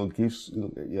gives,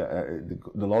 the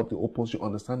Lord opens your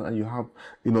understanding, and you have,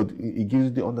 it gives you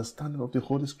the understanding of the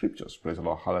Holy Scriptures. Praise the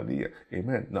Lord. Hallelujah.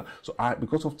 Amen. Now, so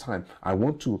because of time, I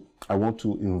want to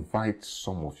invite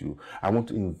some of you. I want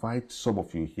to invite some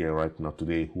of you here right now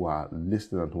today who are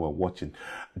listening and who are watching.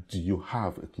 Do you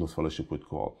have a close fellowship with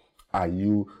God?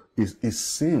 Is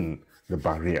sin the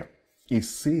barrier? Is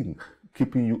sin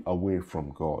keeping you away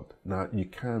from God? Now, you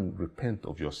can repent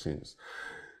of your sins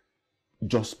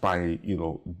just by,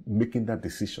 making that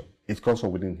decision. It comes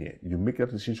from within here. You make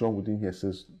that decision within here,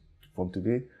 says, from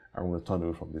today, I'm going to turn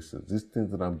away from these things. These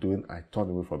things that I'm doing, I turn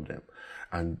away from them.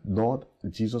 And Lord,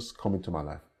 Jesus, come into my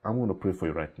life. I'm going to pray for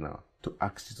you right now to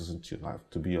ask Jesus into your life,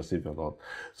 to be your Savior, Lord,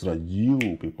 so that you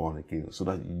will be born again, so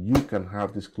that you can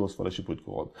have this close fellowship with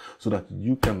God, so that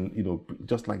you can,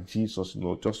 just like Jesus,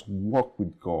 just walk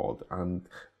with God and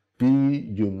be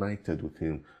united with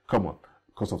Him. Come on,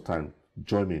 because of time,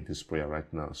 join me in this prayer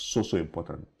right now. So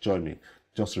important. Join me.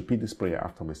 Just repeat this prayer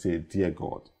after me. Say, dear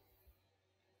God.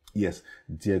 Yes,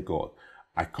 dear God,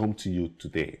 I come to you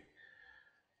today.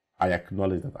 I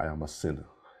acknowledge that I am a sinner.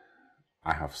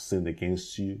 I have sinned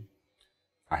against you.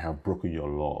 I have broken your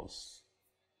laws.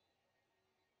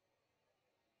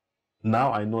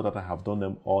 Now I know that I have done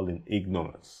them all in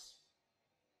ignorance.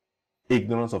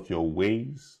 Ignorance of your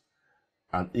ways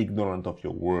and ignorant of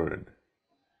your word.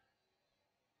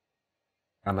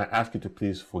 And I ask you to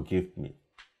please forgive me.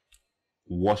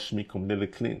 Wash me completely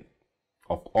clean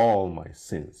of all my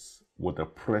sins with the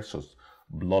precious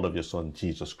blood of your Son,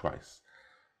 Jesus Christ.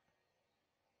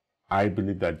 I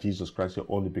believe that Jesus Christ, your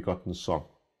only begotten Son,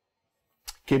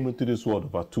 came into this world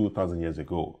over 2,000 years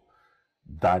ago,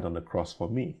 died on the cross for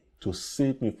me to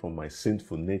save me from my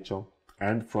sinful nature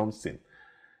and from sin.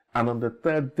 And on the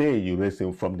third day, you raised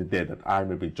him from the dead that I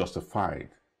may be justified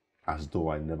as though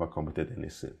I never committed any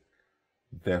sin.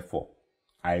 Therefore,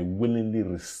 I willingly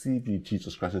receive you,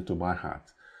 Jesus Christ, into my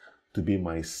heart to be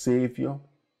my Savior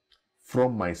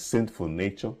from my sinful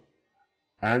nature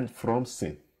and from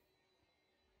sin,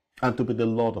 and to be the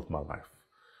Lord of my life,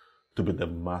 to be the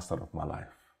master of my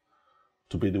life,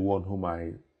 to be the one whom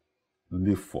I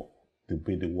live for, to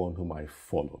be the one whom I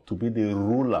follow, to be the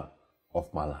ruler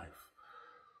of my life.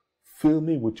 Fill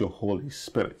me with your Holy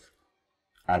Spirit.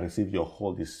 I receive your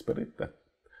Holy Spirit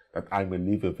that I may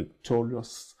live a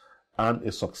victorious and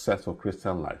a successful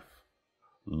Christian life,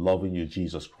 loving you,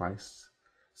 Jesus Christ,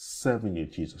 serving you,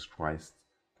 Jesus Christ,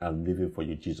 and living for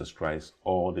you, Jesus Christ,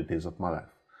 all the days of my life.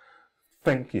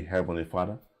 Thank you, Heavenly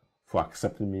Father, for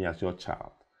accepting me as your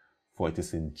child, for it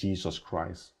is in Jesus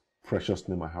Christ's precious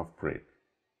name I have prayed.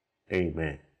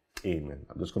 Amen. Amen.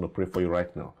 I'm just going to pray for you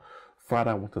right now.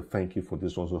 Father, I want to thank you for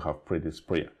these ones who have prayed this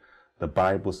prayer. The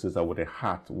Bible says that with the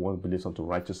heart one believes unto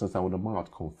righteousness, and with the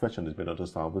mouth confession is made unto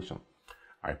salvation.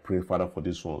 I pray, Father, for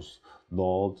these ones.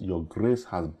 Lord, your grace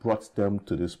has brought them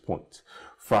to this point,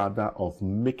 Father, of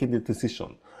making the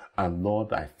decision. And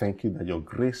Lord, I thank you that your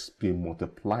grace be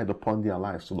multiplied upon their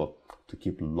lives, so Lord, to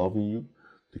keep loving you,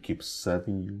 to keep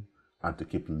serving you, and to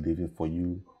keep living for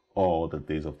you all the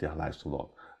days of their lives, so Lord.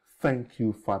 Thank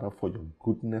you, Father, for your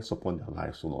goodness upon their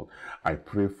lives, so Lord. I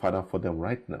pray, Father, for them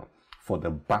right now, for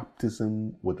the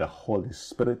baptism with the Holy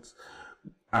Spirit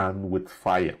and with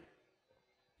fire.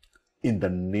 In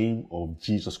the name of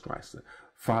Jesus Christ.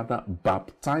 Father,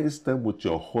 baptize them with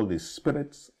your Holy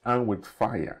Spirit and with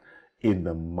fire. In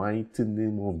the mighty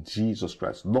name of Jesus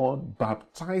Christ. Lord,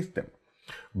 baptize them.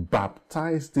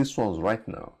 Baptize these ones right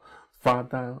now.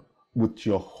 Father, with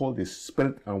your Holy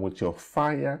Spirit and with your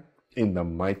fire, in the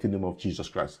mighty name of Jesus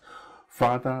Christ.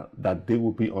 Father, that they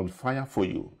will be on fire for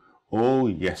you. Oh,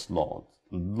 yes, Lord.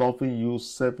 Loving you,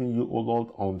 serving you, oh Lord,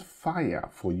 on fire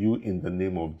for you in the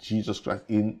name of Jesus Christ.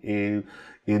 In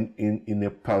a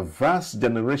perverse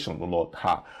generation, oh Lord.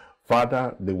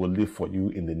 Father, they will live for you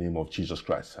in the name of Jesus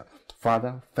Christ.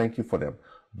 Father, thank you for them.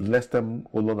 Bless them,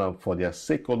 oh Lord, and for their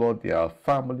sake, oh Lord, their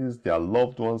families, their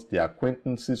loved ones, their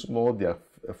acquaintances, oh Lord, their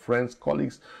friends,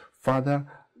 colleagues. Father,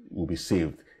 will be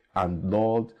saved. And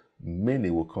Lord, many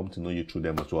will come to know you through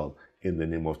them as well. In the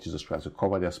name of Jesus Christ, to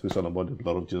cover their spirits and the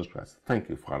blood of Jesus Christ. Thank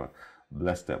you, Father.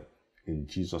 Bless them. In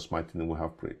Jesus' mighty name we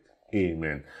have prayed.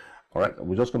 Amen. All right,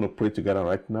 we're just going to pray together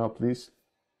right now, please.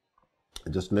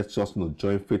 Let's just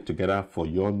join faith together for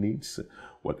your needs,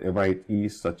 whatever it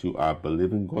is that you are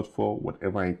believing God for,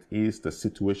 whatever it is, the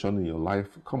situation in your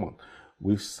life. Come on.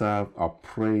 We serve a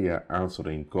prayer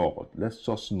answering God. Let's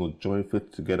just join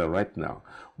faith together right now.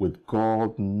 With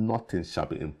God, nothing shall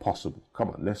be impossible. Come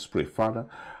on, let's pray. Father,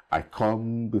 I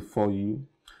come before you,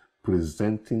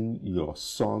 presenting your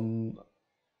son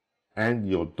and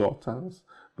your daughters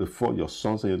before your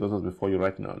sons and your daughters before you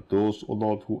right now. Those, oh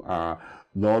Lord, who are,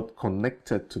 Lord,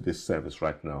 connected to this service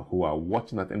right now, who are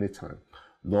watching at any time.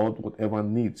 Lord, whatever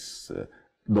needs,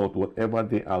 Lord, whatever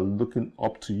they are looking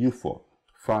up to you for.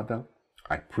 Father,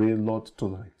 I pray, Lord,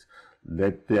 tonight,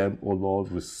 let them, oh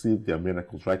Lord, receive their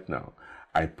miracles right now.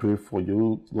 I pray for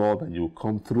you, Lord, that you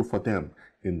come through for them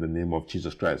in the name of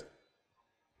Jesus Christ.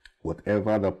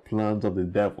 Whatever the plans of the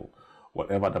devil,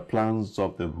 whatever the plans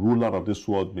of the ruler of this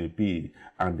world may be,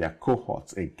 and their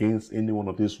cohorts against any one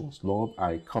of these ones, Lord,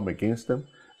 I come against them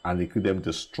and decree them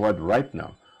destroyed right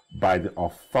now by the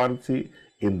authority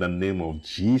in the name of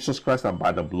Jesus Christ and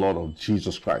by the blood of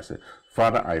Jesus Christ.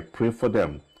 Father, I pray for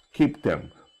them. Keep them,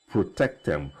 protect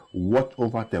them, watch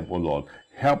over them, O Lord.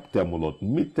 Help them, O Lord.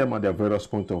 Meet them at their various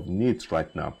point of needs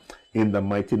right now. In the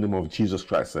mighty name of Jesus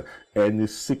Christ. Any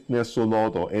sickness, O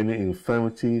Lord, or any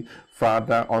infirmity,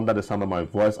 Father, under the sound of my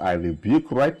voice, I rebuke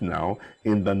right now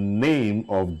in the name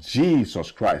of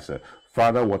Jesus Christ.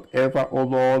 Father, whatever, O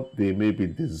Lord, they may be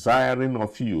desiring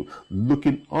of you,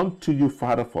 looking unto you,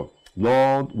 Father, for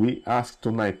Lord, we ask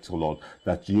tonight, O Lord,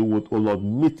 that you would, O Lord,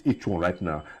 meet each one right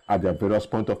now at their various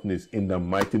point of needs in the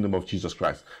mighty name of Jesus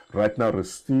Christ. Right now,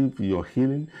 receive your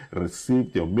healing,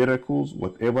 receive your miracles,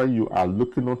 whatever you are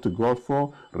looking unto God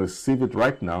for, receive it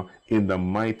right now in the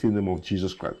mighty name of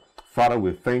Jesus Christ. Father,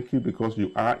 we thank you because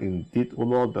you are indeed, O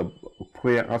Lord, the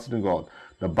prayer answering God.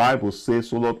 The Bible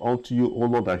says, O Lord, unto you, O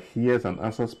Lord, that hears and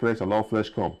answers prayer, shall all flesh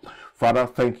come. Father,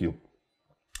 thank you.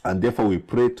 And therefore we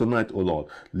pray tonight, O Lord,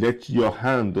 let your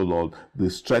hand, O Lord, be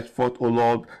stretched forth, O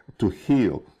Lord, to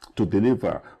heal, to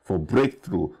deliver, for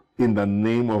breakthrough, in the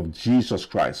name of Jesus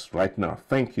Christ right now.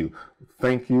 Thank you.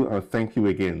 Thank you and thank you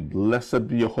again. Blessed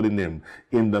be your holy name,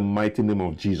 in the mighty name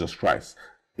of Jesus Christ.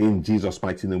 In Jesus'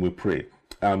 mighty name we pray.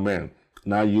 Amen.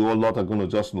 Now you, O Lord, are going to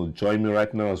just join me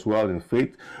right now as well in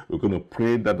faith. We're going to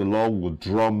pray that the Lord will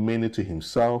draw many to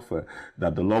himself,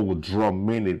 that the Lord will draw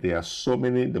many. There are so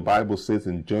many. The Bible says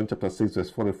in John chapter 6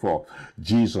 verse 44,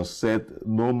 Jesus said,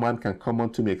 no man can come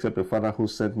unto me except the Father who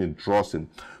sent me draws him.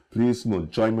 Please,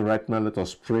 join me right now. Let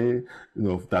us pray,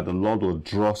 that the Lord will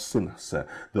draw sinners.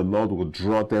 The Lord will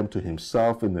draw them to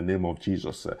himself in the name of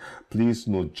Jesus. Please,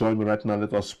 join me right now.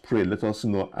 Let us pray. Let us,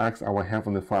 ask our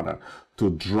Heavenly Father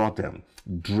to draw them.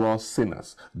 Draw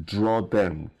sinners, draw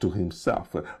them to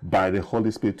himself by the Holy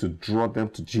Spirit, to draw them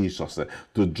to Jesus,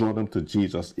 to draw them to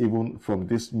Jesus, even from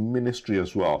this ministry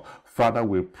as well. Father,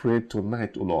 we pray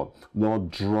tonight, O Lord, Lord,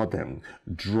 draw them,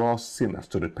 draw sinners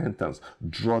to repentance,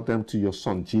 draw them to your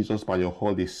Son Jesus by your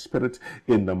Holy Spirit,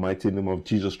 in the mighty name of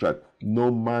Jesus Christ.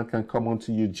 No man can come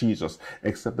unto you, Jesus,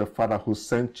 except the Father who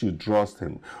sent you draws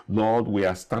him. Lord, we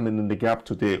are standing in the gap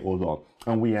today, O Lord,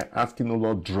 and we are asking, O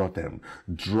Lord, draw them.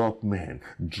 Draw men,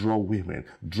 draw women,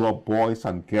 draw boys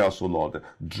and girls, O Lord.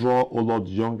 Draw, O Lord,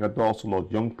 young adults, O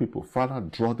Lord, young people. Father,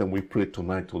 draw them, we pray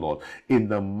tonight, O Lord, in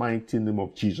the mighty name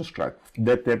of Jesus Christ.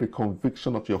 Let there be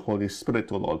conviction of your Holy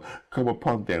Spirit, O Lord, come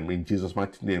upon them in Jesus'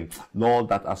 mighty name. Lord,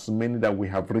 that as many that we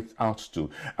have reached out to,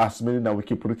 as many that we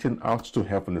keep reaching out to,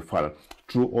 Heavenly Father,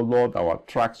 through, O Lord, our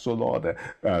tracks, O Lord,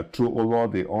 through, O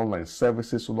Lord, the online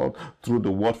services, O Lord, through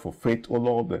the Word for Faith, O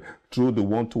Lord, through the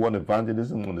one-to-one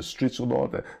evangelism on the streets, O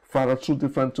Lord, Father, through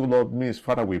different, O Lord, means,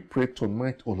 Father, we pray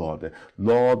tonight, O Lord,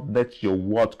 Lord, let your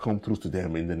word come through to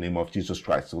them in the name of Jesus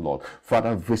Christ, O Lord.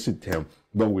 Father, visit them.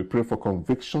 Lord, we pray for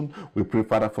conviction. We pray,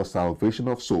 Father, for salvation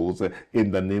of souls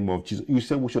in the name of Jesus. You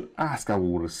said we should ask and we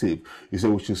will receive. You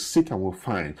said we should seek and we'll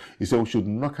find. You said we should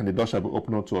knock and the door shall be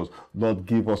opened unto us. Lord,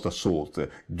 give us the souls.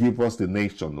 Give us the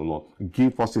nation, O Lord.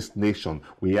 Give us this nation.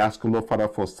 We ask, O Lord, Father,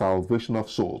 for salvation of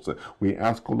souls. We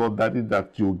ask, O Lord, Daddy,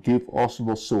 that you give us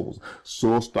those souls,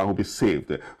 souls that will be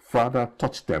saved. Father,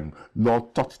 touch them.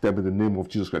 Lord, touch them in the name of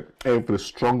Jesus Christ. Every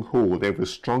stronghold, every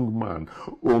strong man,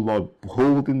 oh Lord,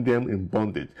 holding them in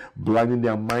bondage, blinding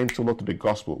their minds, oh Lord, to the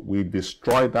gospel. We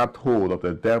destroy that hold of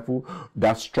the devil,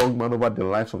 that strong man over the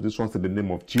lives of these ones in the name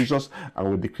of Jesus.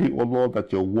 And we decree, oh Lord,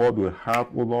 that your word will have,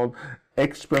 oh Lord,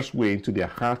 express way into their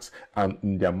hearts and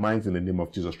in their minds in the name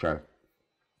of Jesus Christ.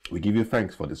 We give you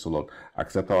thanks for this, O Lord.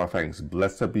 Accept our thanks.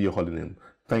 Blessed be your holy name.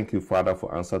 Thank you, Father,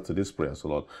 for answer to this prayer, O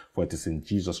Lord. For it is in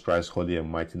Jesus Christ's holy and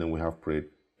mighty name we have prayed.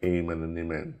 Amen and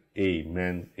amen.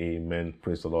 Amen. Amen.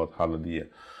 Praise the Lord. Hallelujah.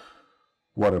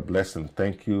 What a blessing.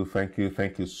 Thank you. Thank you.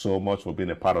 Thank you so much for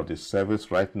being a part of this service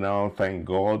right now. Thank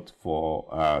God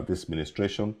for this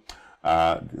ministration.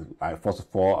 First of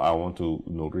all, I want to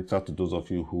reach out to those of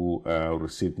you who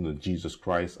received Jesus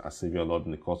Christ as Savior Lord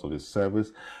in the course of this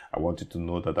service. I want you to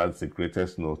know that that's the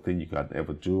greatest thing you can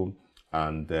ever do,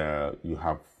 and you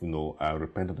have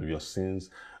repented of your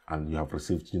sins, and you have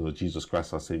received Jesus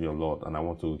Christ as Savior Lord. And I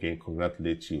want to again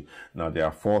congratulate you. Now there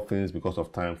are 4 things, because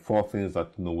of time, 4 things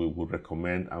that we would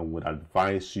recommend and would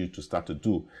advise you to start to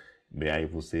do. May I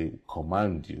even say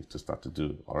command you to start to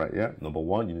do. All right, yeah. Number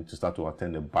 1, you need to start to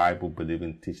attend a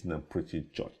Bible-believing, teaching and preaching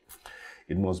church.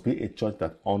 It must be a church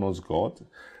that honors God,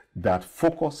 that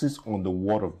focuses on the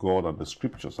Word of God and the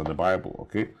Scriptures and the Bible.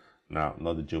 Okay. Now,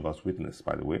 not the Jehovah's Witness,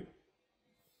 by the way.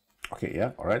 Okay,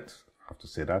 yeah. All right. I have to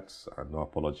say that. No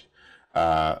apology.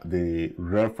 They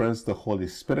reference the Holy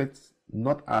Spirit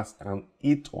not as an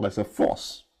it or as a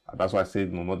force. That's why I say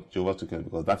not Jehovah's Witnesses,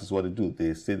 because that is what they do.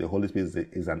 They say the Holy Spirit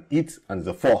is an it and is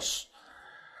a force.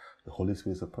 The Holy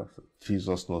Spirit is a person.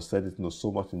 Jesus said it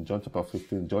so much in John chapter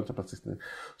 15, John chapter 16,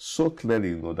 so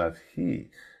clearly that he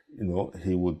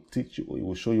will teach you, he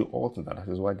will show you all things. That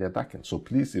is why they're attacking. So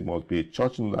please, it must be a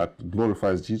church that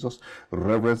glorifies Jesus,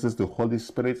 reverences the Holy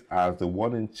Spirit as the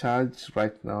one in charge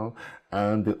right now,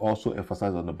 and they also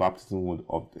emphasize on the baptism with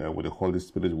the Holy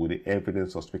Spirit, with the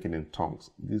evidence of speaking in tongues.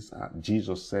 This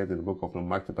Jesus said in the book of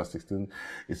Mark chapter 16,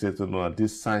 he says,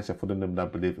 "These signs shall follow them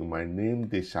that believe in my name.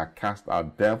 They shall cast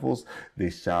out devils. They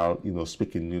shall,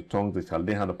 speak in new tongues. They shall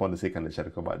lay hand upon the sick and they shall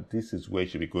recover." This is where you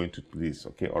should be going to, please.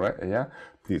 Okay, all right, yeah,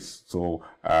 please. So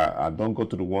don't go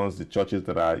to the churches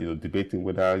that are debating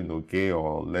whether gay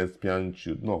or lesbian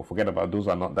should. Forget about those.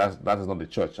 That is not the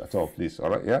church at all, please. All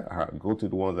right, yeah. Go to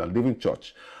the ones that are living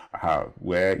church,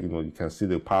 where you can see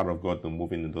the power of God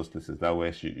moving in those places. That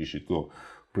way you should go.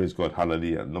 Praise God,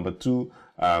 hallelujah. Number 2,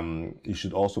 you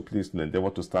should also please endeavor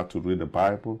to start to read the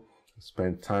Bible,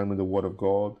 spend time in the Word of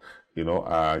God.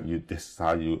 This is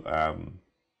how you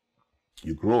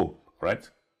grow, right?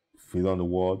 Feed on the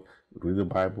Word, read the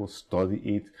Bible, study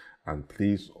it, and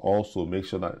please also make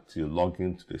sure that you log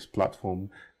into this platform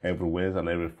every Wednesday and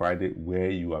every Friday where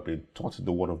you have been taught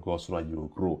the Word of God so that you will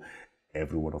grow.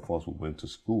 Every one of us who went to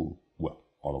school, well,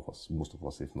 all of us, most of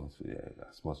us, if not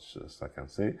as much as I can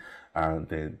say, and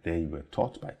they were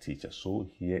taught by teachers. So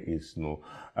here is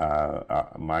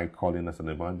my calling as an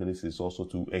evangelist is also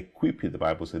to equip you. The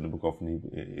Bible says in the book of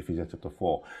Ephesians chapter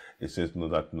 4, it says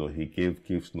that he gave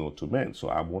gifts to men. So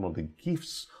I'm one of the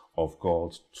gifts of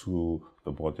God to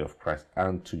the body of Christ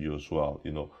and to you as well,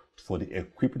 for the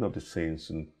equipping of the saints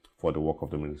and for the work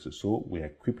of the ministry. So we're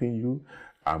equipping you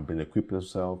and being equipped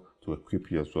yourself to equip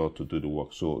you as well to do the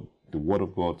work. So the Word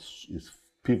of God is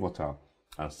pivotal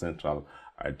and central.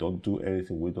 I don't do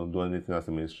anything, we don't do anything as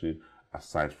a ministry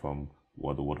aside from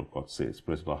what the Word of God says.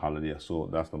 Praise God, hallelujah. So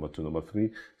that's number 2. Number 3,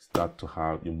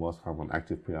 you must have an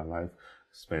active prayer life.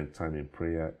 Spend time in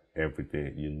prayer every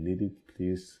day. You need it,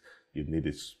 please.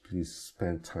 Please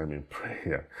spend time in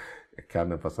prayer. I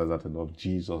can't emphasize that enough.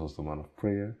 Jesus is the man of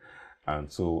prayer.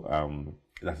 And so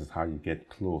that is how you get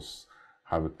close.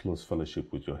 Have a close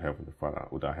fellowship with your Heavenly Father,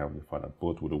 with our Heavenly Father,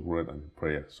 both with the Word and in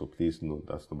prayer. So please note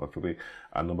that's number 3.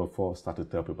 And number 4, start to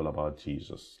tell people about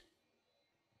Jesus.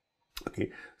 Okay,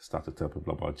 start to tell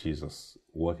people about Jesus.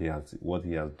 What he has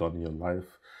done in your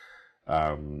life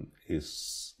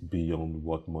is beyond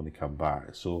what money can buy.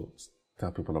 So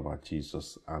tell people about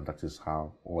Jesus, and that is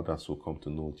how others will come to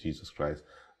know Jesus Christ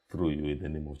through you in the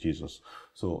name of Jesus.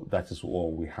 So that is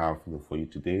all we have for you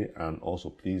today. And also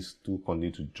please do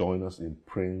continue to join us in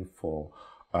praying for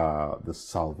the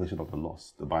salvation of the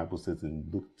lost. The Bible says in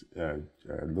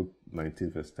Luke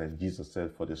 19 verse 10, Jesus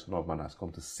said, "For the Son of Man has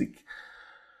come to seek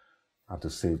and to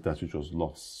save that which was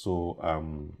lost." So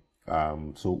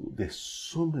so there's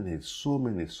so many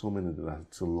that are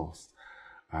still lost.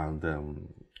 And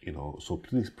so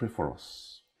please pray for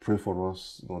us. Pray for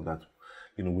us, that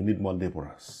we need more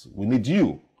laborers. We need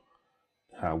you.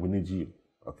 We need you.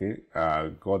 Okay.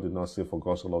 God did not say for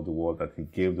God so loved the world that He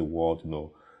gave the world,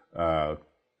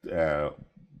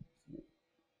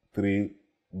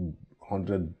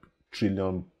 300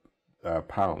 trillion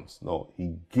pounds. No,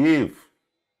 He gave.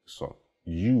 So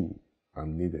you are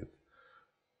needed.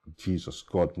 Jesus,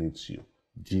 God needs you.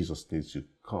 Jesus needs you.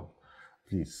 Come,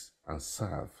 please, and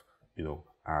serve.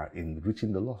 In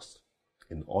reaching the lost.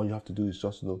 And all you have to do is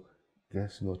just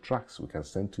get tracts we can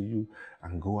send to you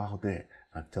and go out there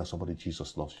and tell somebody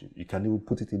Jesus loves you. You can even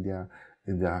put it in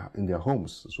their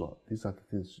homes as well. These are the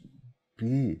things.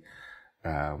 Be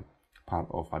part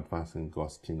of advancing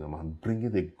God's kingdom and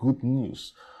bringing the good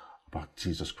news about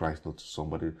Jesus Christ to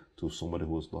somebody who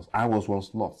was lost. I was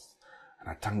once lost, and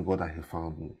I thank God that He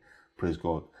found me. Praise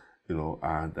God.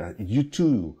 And you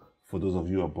too. For those of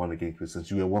you who are born again Christians,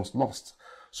 you were once lost.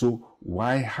 So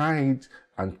why hide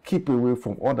and keep away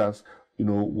from others,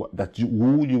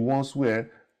 who you once were,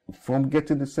 from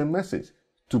getting the same message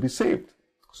to be saved?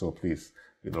 So please,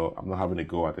 I'm not having a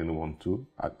go at anyone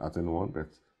at anyone, but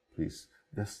please,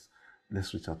 let's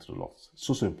reach out to the lost.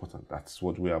 So important. That's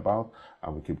what we're about,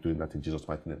 and we keep doing that in Jesus'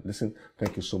 mighty name. Listen,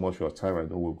 thank you so much for your time. I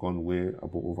know we've gone way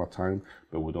over time,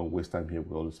 but we don't waste time here.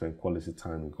 We always spend quality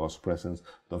time in God's presence.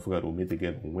 Don't forget, we'll meet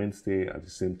again on Wednesday at the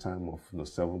same time of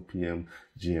 7 p.m.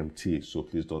 GMT. So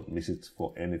please don't miss it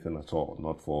for anything at all,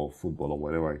 not for football or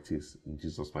whatever it is, in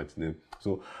Jesus' mighty name.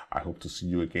 So I hope to see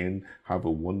you again. Have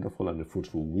a wonderful and a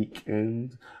fruitful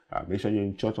weekend. Make sure you're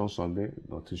in church on Sunday.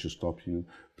 Nothing should stop you.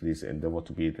 Please endeavor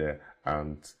to be there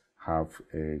and have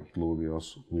a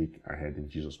glorious week ahead in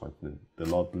Jesus' mighty name. The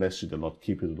Lord bless you. The Lord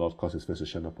keep you. The Lord cause His face to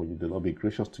shine upon you. The Lord be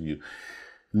gracious to you.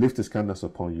 Lift His countenance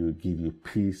upon you. Give you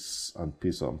peace on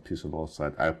all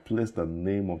sides. I place the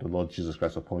name of the Lord Jesus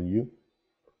Christ upon you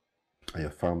and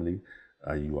your family.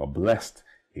 You are blessed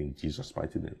in Jesus'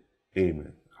 mighty name.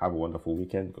 Amen. Have a wonderful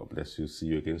weekend. God bless you. See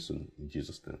you again soon in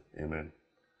Jesus' name. Amen.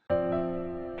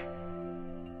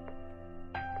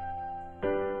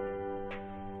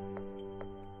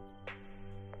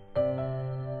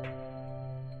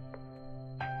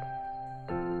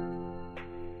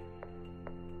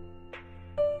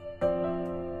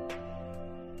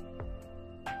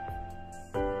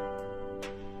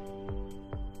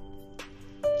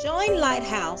 Join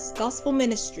Lighthouse Gospel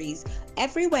Ministries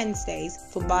every Wednesdays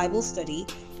for Bible study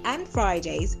and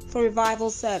Fridays for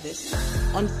revival service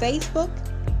on Facebook,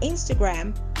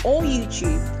 Instagram, or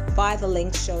YouTube via the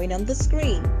links showing on the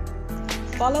screen.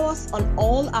 Follow us on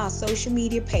all our social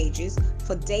media pages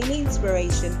for daily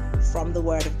inspiration from the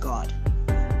Word of God.